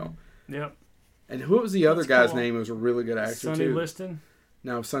female. Yep. And who was the other guy's cool. name? Who was a really good actor Sonny too. Liston.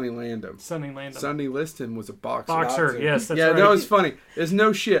 No, Sonny Landham. Sonny Liston was a boxer. Boxer, yes, that's right. Yeah, that was funny. There's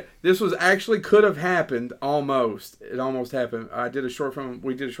no shit. This was actually could have happened almost. It almost happened. We did a short film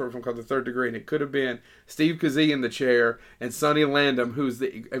called The Third Degree, and it could have been Steve Kazee in the chair and Sonny Landham, have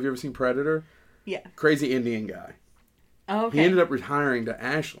you ever seen Predator? Yeah. Crazy Indian guy. Oh, okay. He ended up retiring to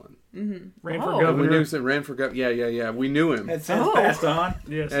Ashland. Mm-hmm. Ran for We governor. ran for governor. Yeah. We knew him. Had since passed on.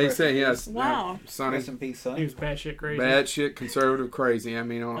 Yes. Yeah, he said yes. Wow. Sonny. Rest in peace, son. He was batshit crazy. Bad shit, conservative, crazy. I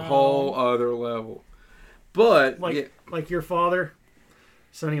mean, on a whole other level. But like your father,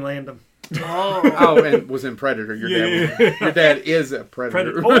 Sonny Landham. Oh. And was in Predator. Your dad is a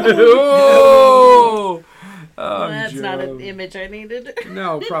predator. Oh, Well, that's not an image I needed.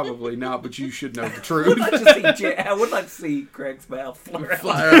 No, probably not. But you should know the truth. I would like to see Craig's mouth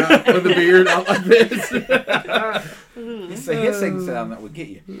Fly around with a beard out like this. It's a hissing sound that would get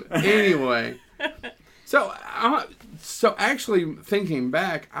you. Anyway, so actually thinking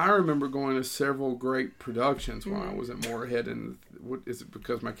back, I remember going to several great productions when I was at Moorhead. And what is it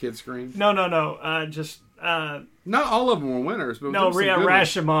because my kids screamed? No. Just not all of them were winners, but no. there were some good ones.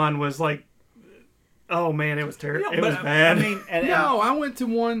 Rashomon was like, oh man, it was terrible. It was bad. I mean, I went to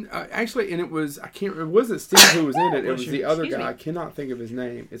one actually, and it wasn't Steve who was in it. It was the other guy. I cannot think of his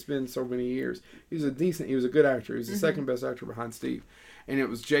name. It's been so many years. He was a good actor. He was the second best actor behind Steve. And it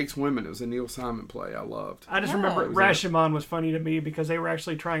was Jake's Women. It was a Neil Simon play. I loved. I just remember Rashomon was funny to me because they were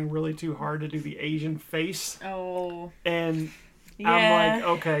actually trying really too hard to do the Asian face. Oh. And Yeah. I'm like,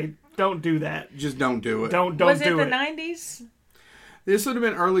 okay, don't do that. Just don't do it. Don't Was do it it. the 90s? This would have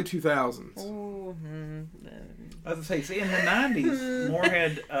been early 2000s. Oh. I was going to say, in the 90s,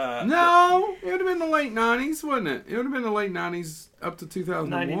 Moorhead... No, it would have been the late 90s, wouldn't it? It would have been the late 90s up to 2001.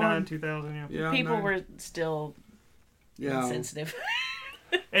 99, 2000, yeah. People were still insensitive.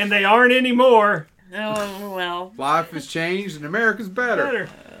 And they aren't anymore. Oh, well. Life has changed and America's better.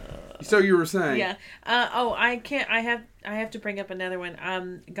 So you were saying? Yeah. I have to bring up another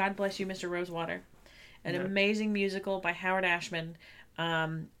one. God Bless You, Mr. Rosewater. An amazing musical by Howard Ashman.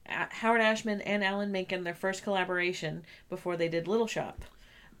 Howard Ashman and Alan Menken, their first collaboration before they did Little Shop.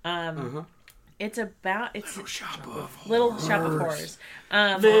 It's about Little Shop of Horrors.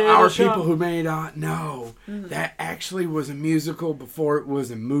 Our people who may not know that actually was a musical before it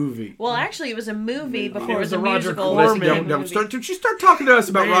was a movie. Well, actually, it was a movie before it was a Roger musical. Corman. Don't you start talking to us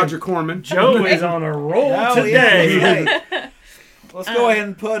about Roger Corman. Joe is on a roll today. Yeah, let's go ahead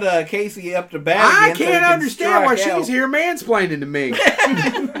and put Casey up to bat. I can't understand why she's here mansplaining to me.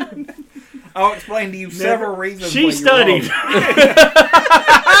 I'll explain to you several reasons. She studied.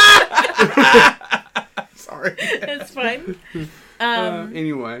 Sorry. It's fine.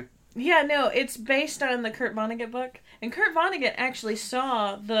 Anyway. Yeah, no, it's based on the Kurt Vonnegut book, and Kurt Vonnegut actually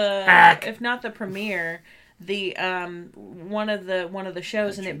saw if not the premiere, the one of the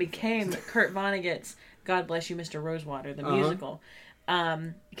shows, and it became Kurt Vonnegut's God Bless You, Mr. Rosewater, the musical,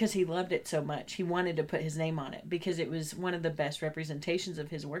 because he loved it so much. He wanted to put his name on it because it was one of the best representations of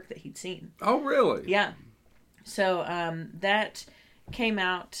his work that he'd seen. Oh, really? Yeah. So that came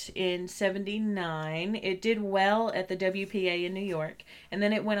out in 1979. It did well at the WPA in New York, and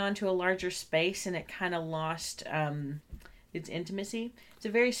then it went on to a larger space, and it kind of lost its intimacy. It's a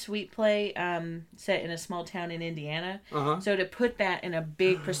very sweet play set in a small town in Indiana. So to put that in a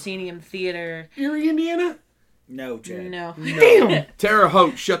big proscenium theater... Erie, Indiana? No, Chad. No. Damn! Terre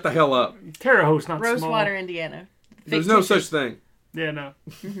Haute, shut the hell up. Terre Haute's not small. Rosewater, Indiana. There's no such thing. Yeah, no.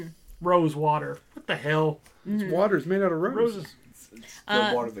 Rose water. What the hell? Water's made out of roses. Roses. It's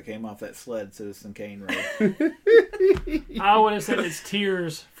the water that came off that sled Citizen Kane rode. I would have said it's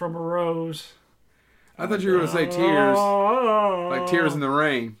tears from a rose. I thought you were going to say tears. Like Tears in the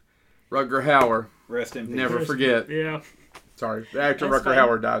Rain. Rutger Hauer. Rest in peace. Never forget. Yeah. Sorry. The actor That's Rutger fine.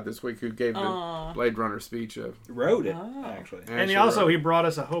 Hauer died this week, who gave the Blade Runner speech. Wrote it, actually. And he brought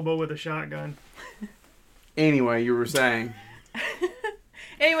us a hobo with a shotgun. Anyway, you were saying.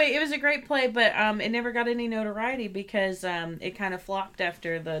 Anyway, it was a great play, but it never got any notoriety because it kind of flopped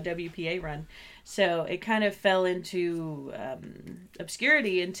after the WPA run. So it kind of fell into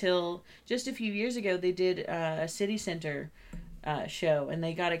obscurity until just a few years ago they did a City Center show, and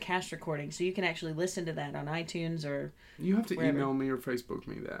they got a cast recording. So you can actually listen to that on iTunes or You have to wherever. email me or Facebook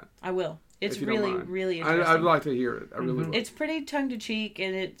me that. I will. It's if you don't really, mind. really interesting. I'd like to hear it. I really would. It's pretty tongue-to-cheek,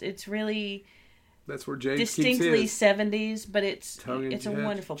 and it's really That's where James distinctly keeps his. 70s, but it's a Tongue-in-cheek.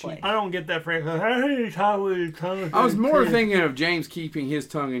 wonderful play. I don't get that phrase. Hey, Tyler. I was more thinking of James keeping his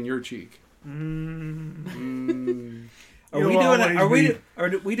tongue in your cheek. Are we doing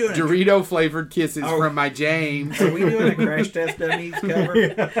Dorito flavored kisses Oh. from my James. Are we doing a Crash Test Dummies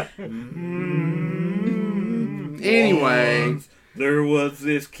cover? Anyway, There was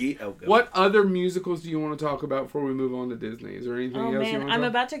this key. Oh, God. what other musicals do you want to talk about before we move on to Disney? Is there anything Oh else you man, want to I'm talk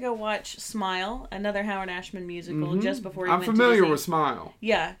about to go watch Smile, another Howard Ashman musical, just before he I'm went to familiar Disney. with Smile,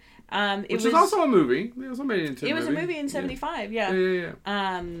 Yeah, which is also a movie. They also made it into it a was movie. a movie in '75. Yeah. Yeah.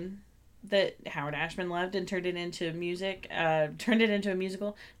 That Howard Ashman loved and turned it into music. Turned it into a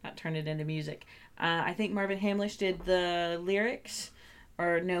musical, not turned it into music. I think Marvin Hamlish did the lyrics,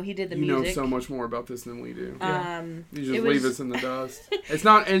 or no, he did the You music. know so much more about this than we do. You It just was- leave us in the dust. It's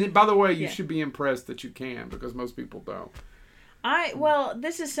not. And by the way, you Yeah. should be impressed that you can, because most people don't.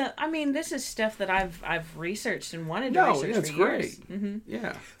 This is this is stuff that I've researched and wanted to No, research yeah, it's for great. years. Mm-hmm.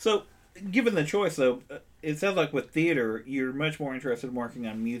 Yeah. So, given the choice, though, it sounds like with theater, you're much more interested in working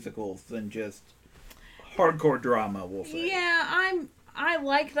on musicals than just hardcore drama, we'll say. Yeah, I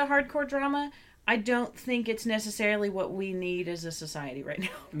like the hardcore drama. I don't think it's necessarily what we need as a society right now.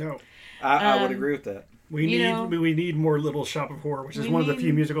 No. I would agree with that. We need more Little Shop of Horror, which is one of the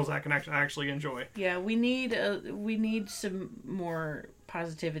few musicals I can actually enjoy. Yeah, we need some more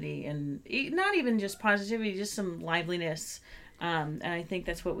positivity, and not even just positivity, just some liveliness. And I think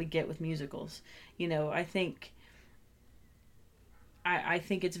that's what we get with musicals. You know, I think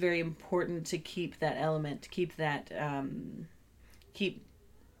it's very important to keep that element, to keep that keep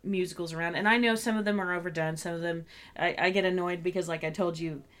musicals around. And I know some of them are overdone. Some of them I get annoyed because, like I told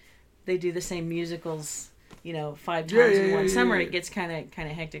you, they do the same musicals, 5 times in one summer. Yeah. It gets kind of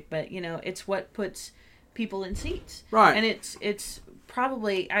hectic, but it's what puts people in seats, Right. and it's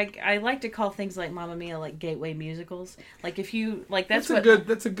probably I like to call things like Mamma Mia like gateway musicals. Like if you like that's a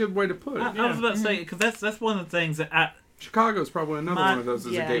good way to put it. I was about to say, because that's one of the things that Chicago's probably another one of those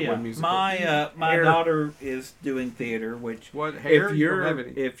as a gateway musical. my daughter is doing theater, which What hair? if You don't have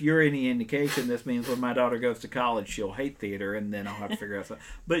any. if you're any indication, this means when my daughter goes to college, she'll hate theater, and then I'll have to figure out something.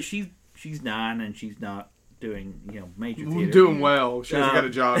 But she's 9 and she's not doing major theater. Doing well. She hasn't got a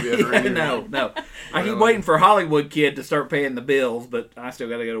job yet. Or anything. No. I keep waiting for Hollywood Kid to start paying the bills, but I still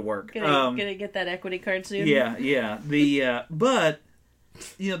got to go to work. gonna get that equity card soon. Yeah. The but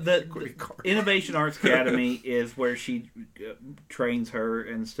the Innovation Arts Academy is where she trains her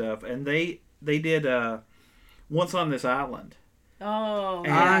and stuff, and they did Once on This Island. Oh,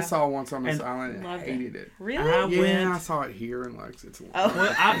 I saw Once on This Island and Loved hated it. really? I saw it here in Lexington. Oh.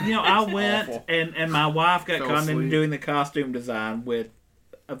 Well, I went awful. and my wife got Fell conned into asleep. doing the costume design with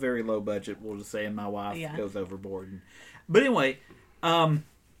a very low budget, we'll just say, and my wife Yeah. goes overboard. But anyway, I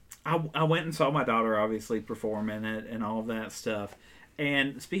went and saw my daughter obviously perform in it and all of that stuff.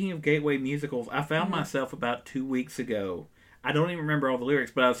 And speaking of gateway musicals, I found myself about 2 weeks ago. I don't even remember all the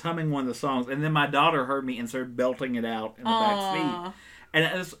lyrics, but I was humming one of the songs, and then my daughter heard me and started belting it out in the back seat. And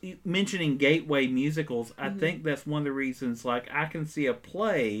as mentioning gateway musicals, I think that's one of the reasons. Like, I can see a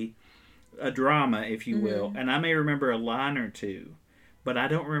play, a drama, if you will, and I may remember a line or two, but I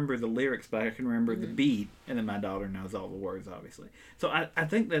don't remember the lyrics, but I can remember the beat, and then my daughter knows all the words, obviously. So I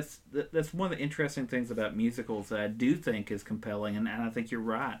think that's one of the interesting things about musicals that I do think is compelling, and I think you're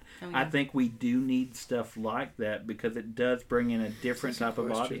right. Oh, yeah. I think we do need stuff like that because it does bring in a different type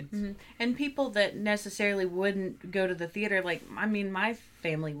of audience. Mm-hmm. And people that necessarily wouldn't go to the theater, like, I mean, my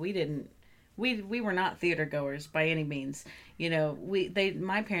family, we were not theater goers by any means. You know,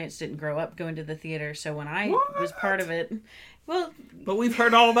 my parents didn't grow up going to the theater, so when I was part of it, well, but we've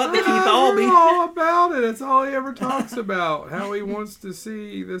heard all about the Keith Albee. All about it. That's all he ever talks about. How he wants to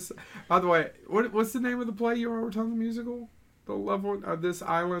see this. By the way, what's the name of the play you were talking? The musical, the love one, this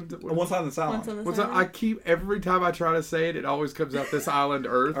island. What's on this island? I keep every time I try to say it, it always comes out this island,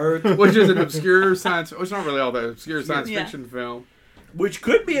 Earth, which is an obscure science. It's not really all that obscure science fiction film. Which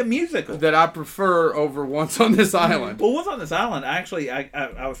could be a musical that I prefer over Once on This Island. Well, Once on This Island, actually,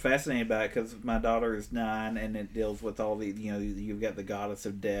 I was fascinated by it because my daughter is 9, and it deals with all the, you know, you've got the goddess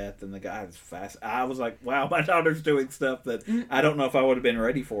of death, and the guy is fast. I was like, wow, my daughter's doing stuff that I don't know if I would have been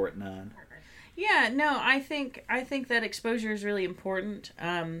ready for at 9. Yeah, no, I think that exposure is really important.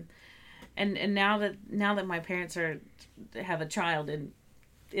 And now that my parents have a child in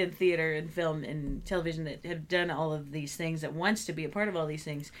theater and film and television that have done all of these things, that wants to be a part of all these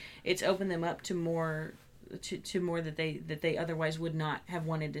things, it's opened them up to more that they otherwise would not have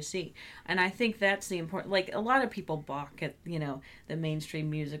wanted to see. And I think that's the important, like, a lot of people balk at, you know, the mainstream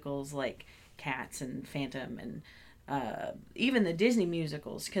musicals like Cats and Phantom and even the Disney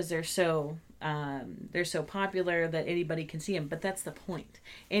musicals, because they're so popular that anybody can see them. But that's the point.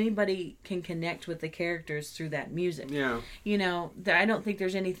 Anybody can connect with the characters through that music. Yeah. You know, I don't think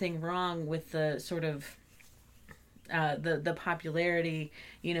there's anything wrong with the sort of the popularity.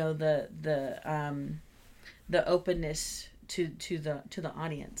 You know, the openness to the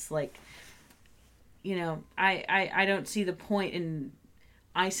audience. Like, you know, I don't see the point in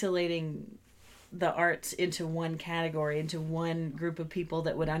isolating the arts into one category, into one group of people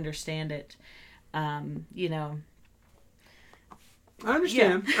that would understand it. You know, I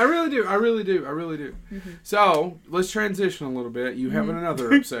understand. Yeah. I really do. Mm-hmm. So let's transition a little bit. You have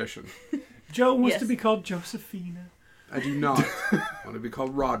another obsession. Joe wants to be called Josephina. I do not. I want to be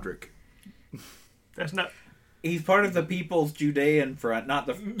called Roderick. That's not. He's part of the People's Judean Front, not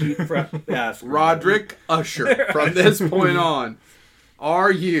the front. Yeah, Roderick Usher. From this point on,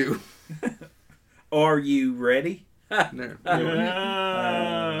 are you? Are you ready? No.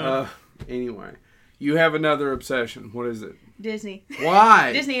 Anyway, you have another obsession. What is it? Disney.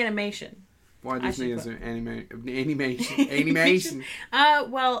 Why? Disney animation. Why Disney is animation?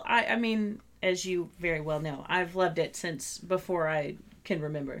 Well, I mean, as you very well know, I've loved it since before I can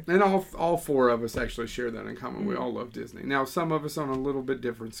remember. And all 4 of us actually share that in common. We all love Disney. Now, some of us on a little bit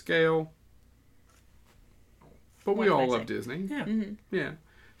different scale, but we all love Disney. Yeah. Mm-hmm. Yeah.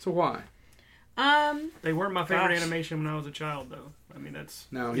 So why? They weren't my favorite animation when I was a child, though. I mean, that's...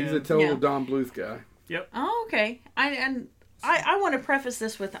 No, he's a total Don Bluth guy. Yep. Oh, okay. I want to preface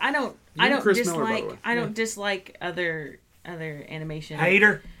this with I don't dislike other animation.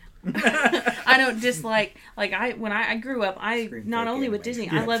 Hater. I don't dislike, like, when I grew up, not only with Disney,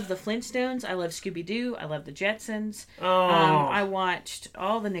 I loved the Flintstones, I loved Scooby-Doo, I loved the Jetsons. I watched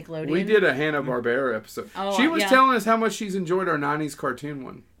all the Nickelodeon. We did a Hanna-Barbera episode. She was telling us how much she's enjoyed our 90s cartoon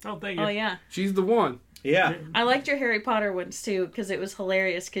one. Oh, thank you. Oh, yeah. She's the one. Yeah. I liked your Harry Potter ones, too, because it was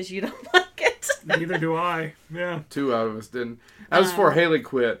hilarious, because you don't like it. Neither do I. Yeah. 2 out of us didn't. That was before Haley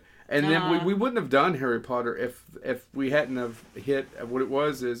quit. And then we wouldn't have done Harry Potter if we hadn't have hit what it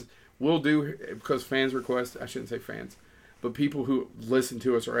was is we'll do, because fans request, I shouldn't say fans, but people who listen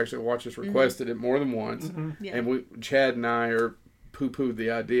to us or actually watch us requested it more than once. Mm-hmm. Yeah. And Chad and I are poo-pooed the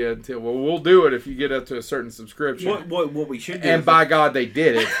idea until, we'll do it if you get up to a certain subscription. What we should do, and by God, they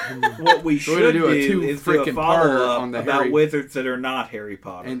did it. What we should do is do a follow-up about wizards that are not Harry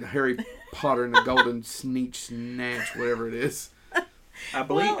Potter. And Harry Potter and the Golden Snatch, whatever it is. I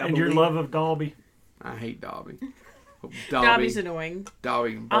believe. And your love of Dobby. I hate Dobby. Dobby's annoying.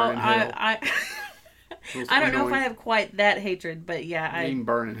 Dobby can burn in hell. I don't know if I have quite that hatred, but yeah. He can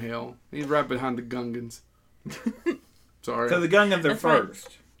burn in hell. He's right behind the Gungans. Sorry. So the Gungans are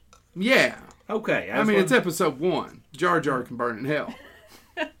first. Fine. Yeah. Okay. I mean, it's episode 1. Jar Jar can burn in hell.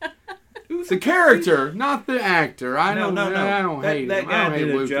 The character, not the actor. I don't hate him. That guy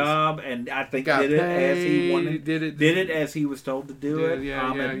did a job, and I think did it as he wanted. Did it as he was told to do it.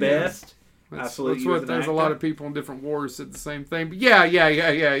 At best. There's a lot of people in different wars said the same thing. But yeah,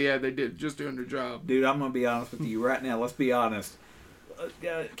 they did just doing their job. Dude, I'm going to be honest with you right now. Let's be honest.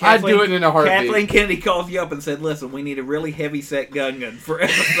 I'd do it in a heartbeat. Kathleen Kennedy calls you up and said, listen, we need a really heavy-set Gungan for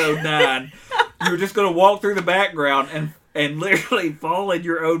episode 9. You're just going to walk through the background, and and literally fall in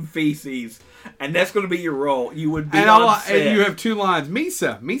your own feces, and that's going to be your role. You would be and on set. and you have 2 lines.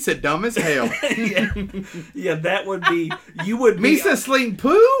 Misa dumb as hell. yeah, that would be. You would be Misa sling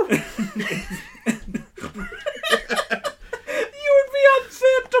poo. on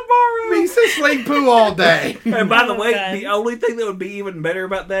set tomorrow. Misa sling poo all day. And by the Oh, way, God. the only thing that would be even better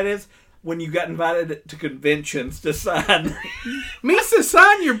about that is when you got invited to conventions to sign. Misa,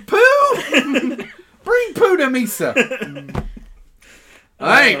 sign your poo. Bring poo to Misa.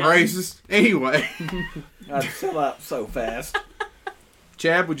 I ain't racist. Anyway. I'd fill up so fast.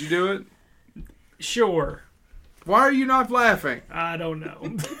 Chad, would you do it? Sure. Why are you not laughing? I don't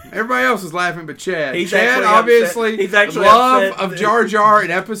know. Everybody else is laughing but Chad. He's Chad, actually obviously, upset. He's actually love upset. of Jar Jar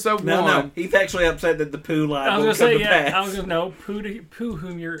in episode No, 1. he's actually upset that the poo line I was won't gonna come say, to pass. I was gonna know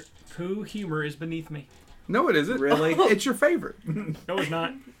poo humor is beneath me. No, it isn't. Really? It's your favorite. No, it's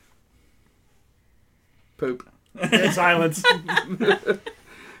not. Poop. Silence.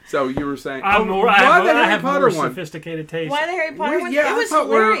 So you were saying, I why have, the I Harry have Potter more one? sophisticated taste. Why the Harry Potter one? Yeah, It was I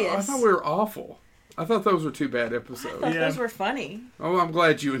hilarious. thought we were awful. I thought those were 2 bad I episodes. thought Yeah. those were funny. Oh, I'm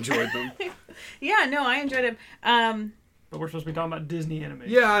glad you enjoyed them. Yeah, no, I enjoyed them. But we're supposed to be talking about Disney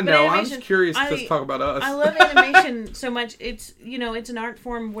animation. Yeah, I know. I'm animation, just curious to I- talk about us. I love animation so much. It's it's an art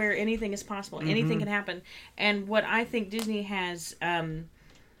form where anything is possible. Anything can happen. And what I think Disney has,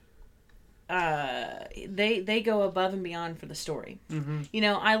 they go above and beyond for the story. Mm-hmm.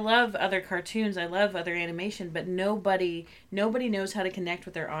 I love other cartoons. I love other animation, but nobody knows how to connect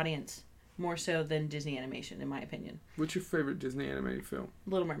with their audience more so than Disney animation, in my opinion. What's your favorite Disney animated film?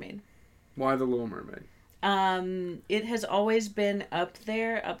 Little Mermaid. Why The Little Mermaid? It has always been up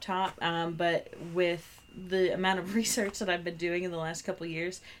there, up top, but with the amount of research that I've been doing in the last couple of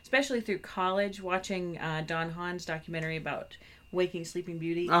years, especially through college, watching Don Hahn's documentary about Waking Sleeping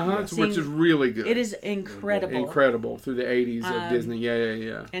Beauty. Which is really good. It is incredible. Incredible through the 80s of Disney.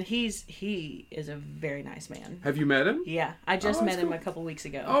 Yeah. And he is a very nice man. Have you met him? Yeah, I just Oh, met that's him cool. a couple weeks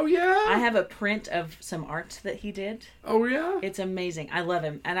ago. Oh, yeah? I have a print of some art that he did. Oh, yeah? It's amazing. I love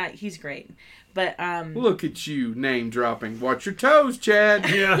him, and he's great. But Look at you, name dropping. Watch your toes, Chad.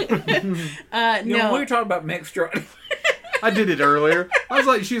 Yeah. You know, no, we were talking about mixed drama. I did it earlier.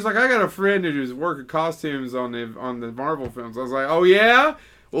 She's like, I got a friend who does work of costumes on the Marvel films. I was like, oh yeah?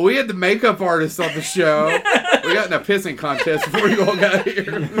 Well, we had the makeup artist on the show. We got in a pissing contest before you all got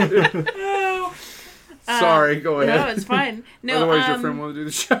here. Sorry, go ahead. no, it's fine. No, Otherwise, your friend want to do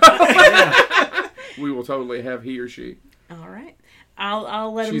the show. We will totally have he or she. all right.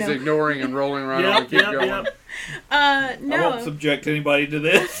 I'll let She's him know. ignoring and rolling right on and keep going. Yep. I won't No, subject anybody to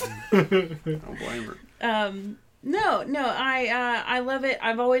this. Don't blame her. no. I love it.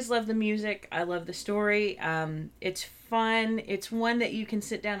 I've always loved the music. I love the story. It's fun. It's one that you can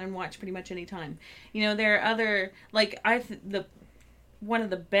sit down and watch pretty much any time. There are other one of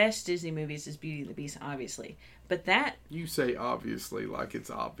the best Disney movies is Beauty and the Beast, obviously. But that You say obviously like it's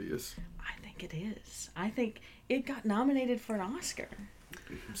obvious. I think it is. I think it got nominated for an Oscar.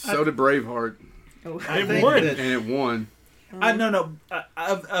 So did Braveheart, Oh, I think would. that- and it won. No.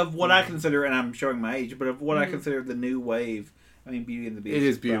 Of what I consider, and I'm showing my age, but of what I consider the new wave, I mean, Beauty and the Beast It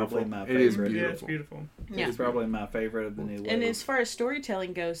is beautiful. probably my It favorite. is Yeah, it's beautiful. beautiful. yeah. It's probably my favorite of the new wave. And as far as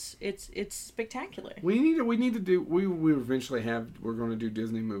storytelling goes, it's spectacular. We need to do. We eventually we're going to do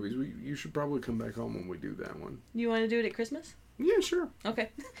Disney movies. You should probably come back home when we do that one. You want to do it at Christmas? Yeah, sure. Okay,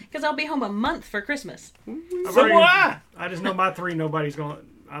 because I'll be home a month for Christmas. I've So already- will I. I just know my 3. Nobody's going.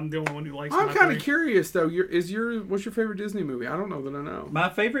 I'm the only one who likes. I'm my kind 3. of curious though. What's your favorite Disney movie? I don't know that I know. My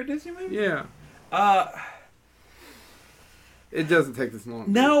favorite Disney movie? Yeah, it doesn't take this long.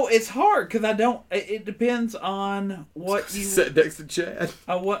 No, it's hard because I don't. It depends on what you Sit next to Chad.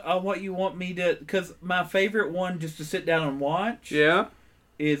 what you want me to. Because my favorite one, just to sit down and watch, Yeah.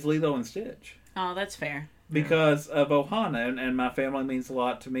 is Lilo and Stitch. Oh, that's fair. Because of Ohana, and my family means a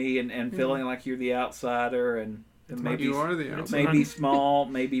lot to me, and feeling like you're the outsider, and maybe You are the outsider. maybe small,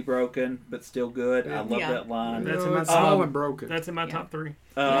 maybe broken, but still good. I love Yeah. that line. That's No, in my it's top. small and broken. That's in my Yeah. top 3.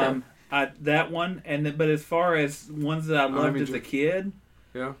 That one, but as far as ones that I loved as a kid,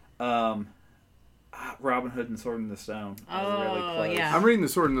 Yeah. Robin Hood and Sword in the Stone. Was really Oh, close. yeah. I'm reading the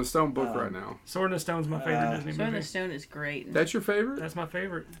Sword in the Stone book right now. Sword in the Stone's my favorite Disney Sword in movie. the Stone is great. That's your favorite? That's my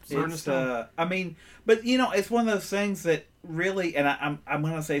favorite. Sword in the It's Stone. I mean, but it's one of those things that really, and I'm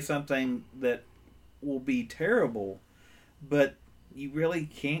going to say something that will be terrible, but you really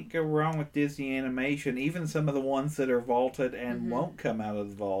can't go wrong with Disney animation. Even some of the ones that are vaulted and won't come out of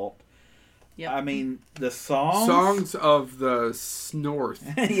the vault. Yep. I mean, the songs. Songs of the North.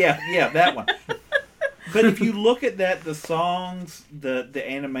 yeah, that one. But if you look at that, the songs, the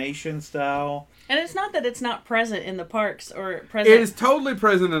animation style, and it's not that it's not present in the parks or present. It is totally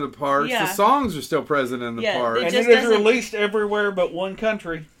present in the parks. Yeah. The songs are still present in the parks. and just it is doesn't- released everywhere but one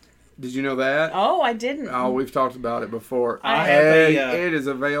country. Did you know that? Oh, I didn't. Oh, we've talked about it before. I have a, it is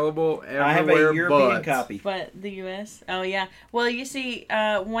available everywhere. I have a European but. copy. But the U.S. Oh yeah. Well, you see,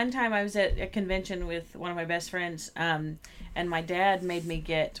 one time I was at a convention with one of my best friends, and my dad made me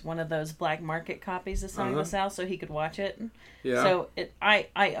get one of those black market copies of Song of the South so he could watch it. Yeah. So I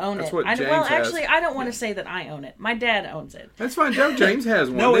own That's it. what James well, has. actually, I don't want to say that I own it. My dad owns it. That's fine. Joe James has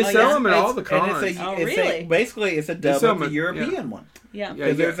one. No, They it's- sell it's- them at all the it's- and cons. really? Basically, it's a dub sell of the them at- European one. Yeah.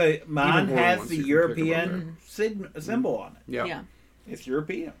 Yeah, Because mine Even more has ones the you can European symbol on it. Yeah. Yeah. It's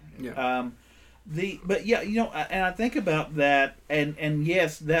European. Yeah. But yeah, and I think about that, and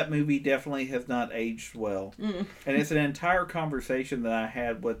yes, that movie definitely has not aged well, and it's an entire conversation that I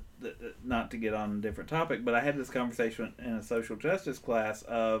had with, not to get on a different topic, but I had this conversation in a social justice class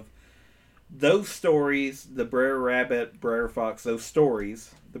of those stories, the Brer Rabbit, Brer Fox, those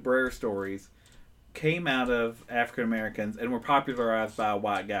stories, the Brer stories, came out of African Americans and were popularized by a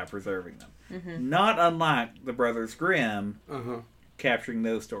white guy preserving them. Not unlike the Brothers Grimm capturing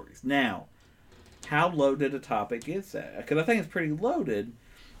those stories. Now, how loaded a topic is that? Because I think it's pretty loaded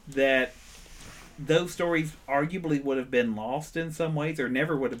that those stories arguably would have been lost in some ways or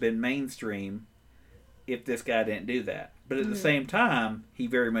never would have been mainstream if this guy didn't do that. But at the same time, he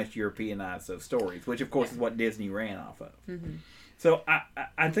very much Europeanized those stories, which of course is what Disney ran off of. So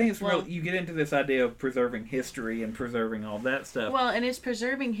I think it's real. You get into this idea of preserving history and preserving all that stuff. Well, and it's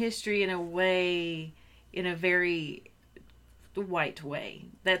preserving history in a way, in a very white way.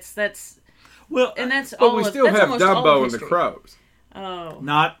 That's well, and that's But all. we of, still that's have almost all of Dumbo and the history. Crows. Oh,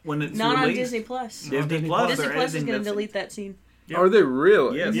 not when it's not on released. Disney Plus. Disney Plus. Disney they're Plus is editing going to that scene. delete that scene. Yep. Are they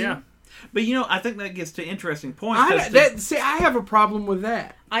really? Yes. Yeah. But I think that gets to interesting points. I have a problem with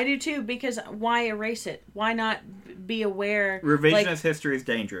that. I do too, because why erase it? Why not be aware? Revisionist history is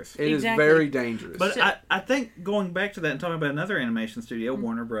dangerous. It is Exactly. very dangerous. But I think going back to that and talking about another animation studio,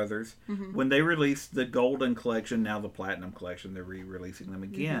 Warner Brothers, when they released the Golden Collection, now the Platinum Collection, they're re-releasing them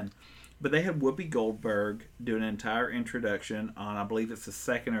again. But they had Whoopi Goldberg do an entire introduction on, I believe it's the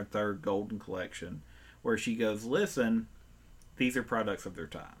second or third Golden Collection, where she goes, listen, these are products of their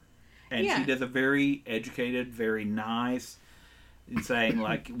time. And she does a very educated, very nice, in saying,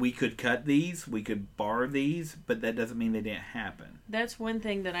 like, we could cut these, we could borrow these, but that doesn't mean they didn't happen. That's one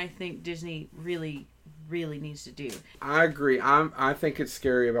thing that I think Disney really needs to do. I agree. I think it's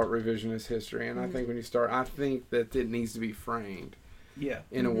scary about revisionist history, and I think when you start, I think that it needs to be framed. Yeah.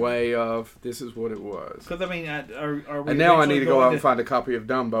 In a way of, this is what it was. Because, I mean, are we And now I eventually need to go going out and find a copy of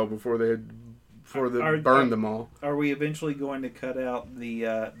Dumbo before they burned them all. Are we eventually going to cut out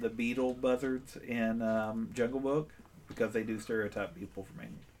the beetle buzzards in Jungle Book? Because they do stereotype people from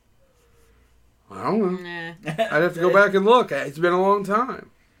England. I don't know. Nah. I'd have to go back and look. It's been a long time.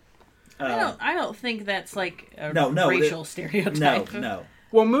 I don't think that's like a No, racial stereotype. No.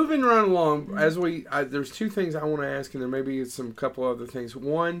 Well, moving right along, as there's two things I want to ask, and there may be some couple other things.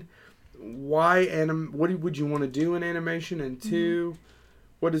 One, what would you want to do in animation? And two,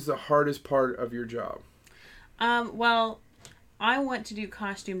 what is the hardest part of your job? Well, I want to do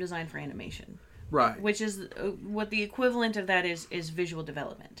costume design for animation. Right. Which is what the equivalent of that is visual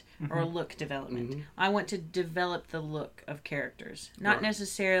development or look development. I want to develop the look of characters, not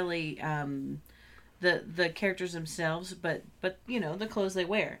necessarily the characters themselves, but the clothes they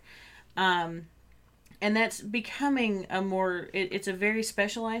wear. And that's becoming it's a very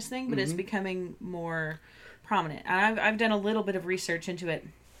specialized thing, but it's becoming more prominent. And I've done a little bit of research into it.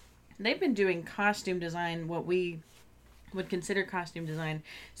 They've been doing costume design, what we would consider costume design,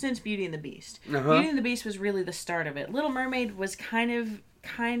 since Beauty and the Beast. Beauty and the Beast was really the start of it. Little Mermaid was kind of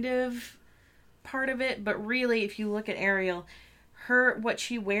part of it, but really, if you look at Ariel, what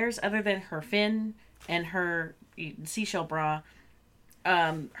she wears, other than her fin and her seashell bra,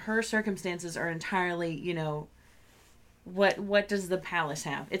 her circumstances are entirely, what does the palace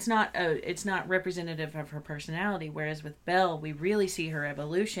have? It's not representative of her personality. Whereas with Belle, we really see her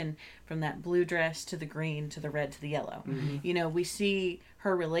evolution from that blue dress to the green to the red to the yellow. We see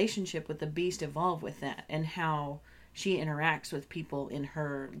her relationship with the Beast evolve with that, and how she interacts with people in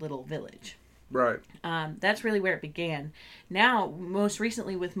her little village. Right. That's really where it began. Now, most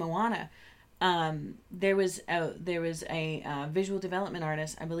recently with Moana, there was a visual development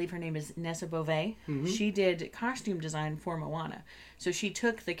artist. I believe her name is Nessa Beauvais. She did costume design for Moana. So she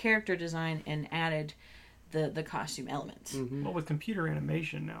took the character design and added the costume elements. Well, with computer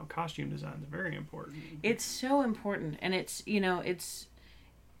animation now, costume design is very important. It's so important, and it's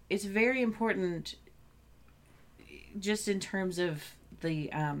very important just in terms of the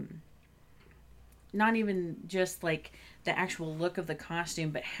not even just like the actual look of the costume,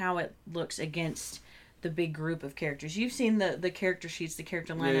 but how it looks against the big group of characters. You've seen the character sheets, the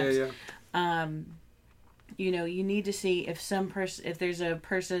character lineups. Yeah. You know, you need to see if there's a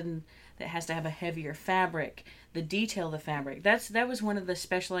person that has to have a heavier fabric, the detail of the fabric. That was one of the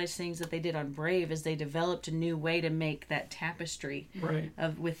specialized things that they did on Brave, is they developed a new way to make that tapestry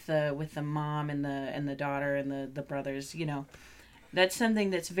with the mom and the daughter and the brothers. You know, that's something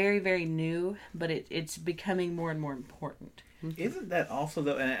that's very, very new, but it's becoming more and more important. Isn't that also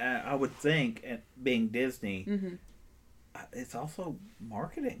though? And I would think, being Disney, it's also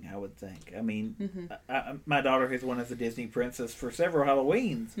marketing. I would think. I mean, my daughter has won as a Disney princess for several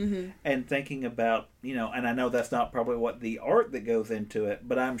Halloweens, and thinking about, you know, and I know that's not probably what the art that goes into it,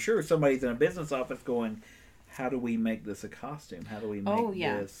 but I'm sure somebody's in a business office going, how do we make this a costume? How do we make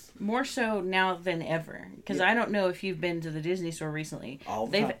this? More so now than ever. Because I don't know if you've been to the Disney store recently.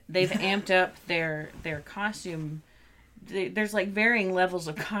 They've amped up their costume. There's like varying levels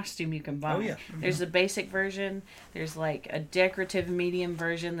of costume you can buy. Oh, yeah. There's the basic version. There's like a decorative medium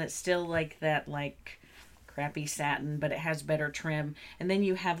version that's still like that like crappy satin, but it has better trim. And then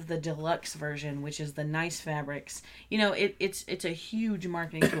you have the deluxe version, which is the nice fabrics. You know, it's a huge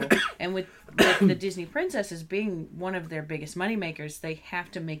marketing tool. And with the Disney princesses being one of their biggest money makers, they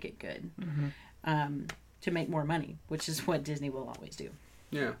have to make it good to make more money, which is what Disney will always do.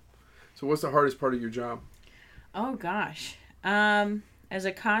 Yeah. So what's the hardest part of your job? Oh gosh. As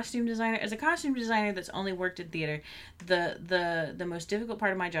a costume designer that's only worked in theater, the most difficult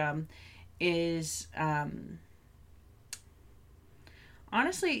part of my job is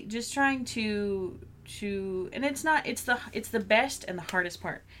honestly just trying to and it's the best and the hardest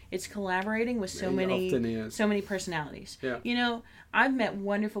part. It's collaborating with so many personalities. Yeah. You know, I've met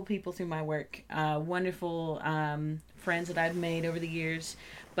wonderful people through my work, wonderful friends that I've made over the years,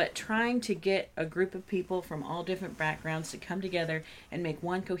 but trying to get a group of people from all different backgrounds to come together and make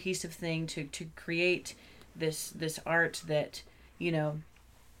one cohesive thing to create this art that, you know,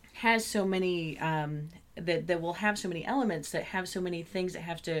 has so many that will have so many elements, that have so many things that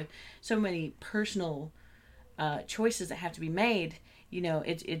have to, so many personal choices that have to be made. You know,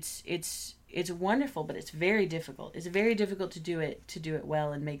 it's wonderful, but it's very difficult. It's very difficult to do it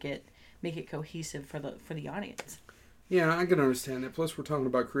well and make it cohesive for the audience. Yeah, I can understand that. Plus, we're talking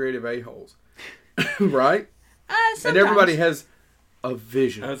about creative a-holes, right? Sometimes. And everybody has a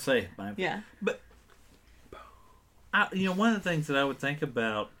vision. I would say, but you know, one of the things that I would think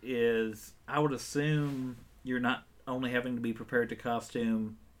about is I would assume you're not only having to be prepared to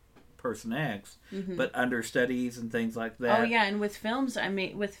costume person X, but understudies and things like that. Oh yeah, and with films, I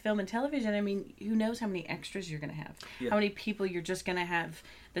mean, with film and television, I mean, who knows how many extras you're going to have? Yeah. How many people you're just going to have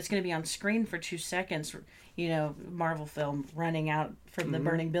that's going to be on screen for 2 seconds? You know, Marvel film running out from the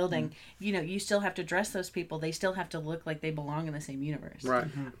burning building. You know, you still have to dress those people. They still have to look like they belong in the same universe. Right.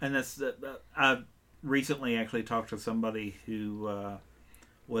 And that's I recently actually talked to somebody who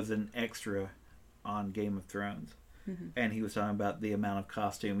was an extra on Game of Thrones. And he was talking about the amount of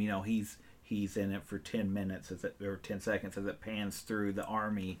costume. You know, he's in it for 10 minutes or 10 seconds as it pans through the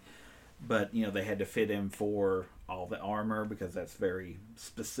army. But, you know, they had to fit him for all the armor because that's very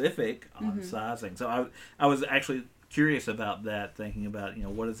specific on sizing. So I was actually curious about that, thinking about, you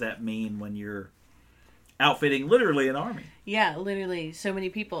know, what does that mean when you're outfitting literally an army? Yeah, literally so many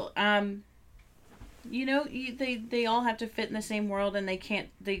people. You know, they all have to fit in the same world, and they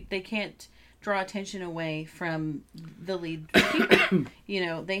can't draw attention away from the lead people. You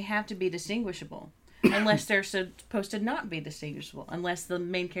know, they have to be distinguishable. Unless they're supposed to not be distinguishable. Unless the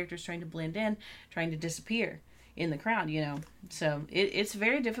main character is trying to blend in, trying to disappear in the crowd, you know. So it's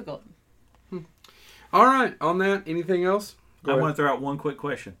very difficult. All right. On that, anything else? I want to throw out one quick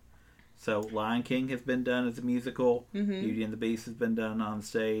question. So Lion King has been done as a musical. Beauty and the Beast has been done on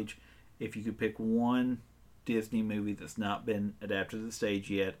stage. If you could pick one Disney movie that's not been adapted to the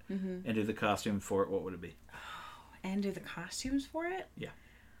stage yet and do the costumes for it, what would it be? And do the costumes for it? Yeah.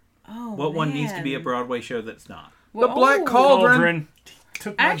 Oh, what one needs to be a Broadway show that's not? The Black Cauldron.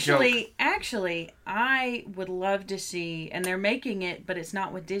 Actually, I would love to see, and they're making it, but it's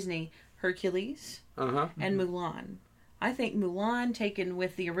not with Disney, Hercules and Mulan. I think Mulan, taken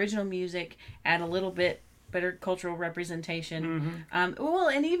with the original music, add a little bit better cultural representation. Well,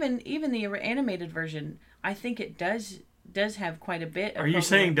 and even the animated version, I think it does have quite a bit of. Are you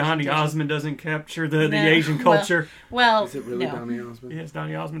saying Donny Osmond doesn't capture the Asian culture? Well, is it really Donny Osmond? Yeah, it's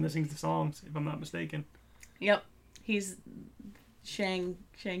Donny Osmond that sings the songs, if I'm not mistaken. Yep, he's Shang's.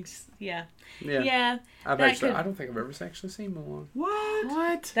 Yeah. I don't think I've ever actually seen Mulan.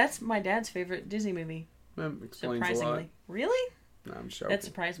 What? That's my dad's favorite Disney movie. That explains a lot. Surprisingly. Really? No, I'm joking. That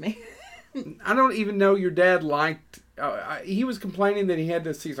surprised me. I don't even know your dad liked. He was complaining that he had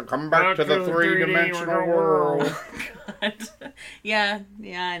to see some come back to the 3-dimensional world. God. Yeah,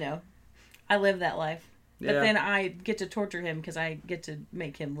 I know. I live that life. But Yeah. then I get to torture him because I get to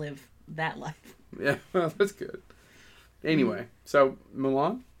make him live that life. Yeah, well, that's good. Anyway, so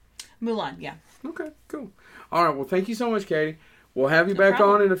Mulan? Mulan, yeah. Okay, cool. All right, well, thank you so much, Katie. We'll have you No back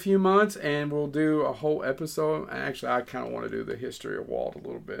problem. on in a few months, and we'll do a whole episode. Actually, I kind of want to do the history of Walt a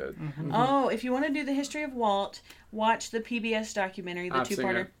little bit. Mm-hmm. Oh, if you want to do the history of Walt, watch the PBS documentary, the I've seen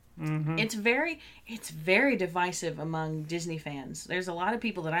two-parter. it. Mm-hmm. It's very divisive among Disney fans. There's a lot of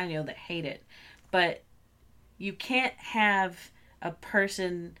people that I know that hate it, but you can't have a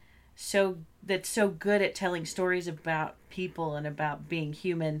person that's so good at telling stories about people and about being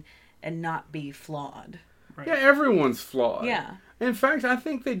human and not be flawed. Right. Yeah, everyone's flawed. Yeah. In fact, I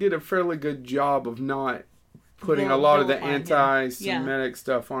think they did a fairly good job of not putting a lot of the vilifying him. anti-Semitic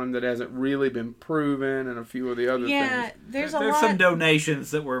stuff on him that hasn't really been proven, and a few of the other Yeah, things. there's There's a lot. some donations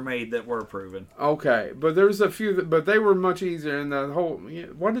that were made that were proven. Okay, but there's a few, but they were much easier. And the whole,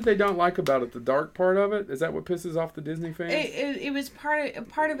 what did they not like about it? The dark part of it? Is that what pisses off the Disney fans? It was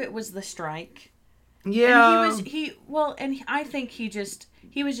part of it was the strike. Yeah, And I think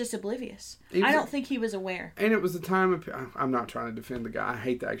he was just oblivious. He was- I don't think he was aware. and it was the time of. I'm not trying to defend the guy. I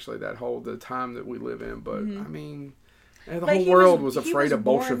hate actually the time that we live in. But I mean, the But whole he world was- was he afraid was of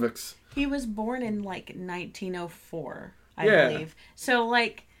born- Bolsheviks. He was born in like 1904, I Yeah. believe. So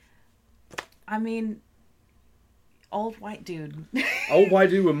like, I mean, old white dude. Old white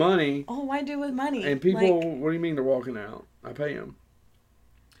dude with money, Old white dude with money. and people. Like, What do you mean they're walking out? I pay them.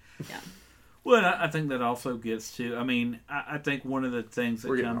 yeah. Well, I think that also gets to. I mean, I think one of the things that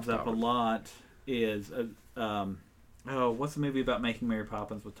We're getting comes off up a topic. lot is, what's the movie about making Mary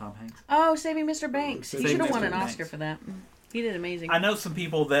Poppins with Tom Hanks? Oh, Saving Mr. Banks. He Saving should have won Mr. an Oscar Banks. for that. He did amazing. I know some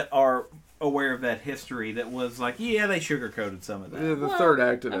people that are aware of that history that was like, yeah, they sugarcoated some of Yeah, that the Well, third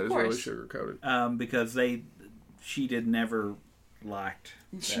act of of that is really course. sugar coated. because she did never liked.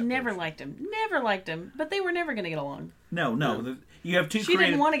 She that never person. liked him. Never liked him. But they were never going to get along. No. You have two She creative.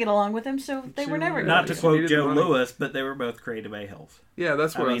 didn't want to get along with him, so they were never. Not to She quote needed Joe money. Lewis, but they were both creative a-holes. Yeah,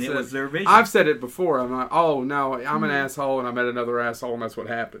 that's what I mean, said. it was their vision. I've said it before. I'm like, oh no, I'm an asshole, and I met another asshole, and that's what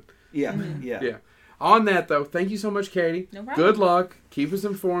happened. Yeah, Mm-hmm. Yeah. On that though, thank you so much, Katie. No problem. Good luck. Keep us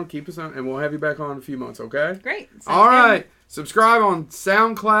informed. Keep us on, and we'll have you back on in a few months. Okay. Great. Sounds All good. right. Subscribe on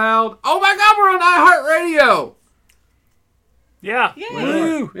SoundCloud. Oh my God, we're on iHeartRadio. Yeah. Yay.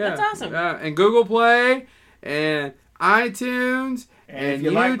 Woo! Yeah. That's awesome. Yeah, and Google Play and iTunes And if you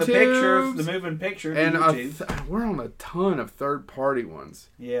like the pictures, the YouTube, moving pictures, and YouTube. we're on a ton of third-party ones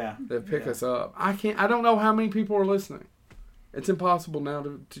Yeah. that pick us up. I don't know how many people are listening. It's impossible now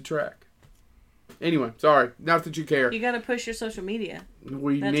to track. Anyway, sorry. Not that you care. You got to push your social media.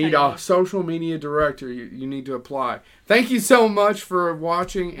 We That's need how you a social media director. You need to apply. Thank you so much for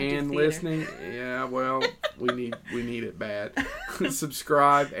watching and theater. listening. Yeah, well, we need it bad.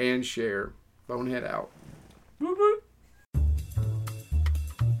 Subscribe and share. Bonehead out.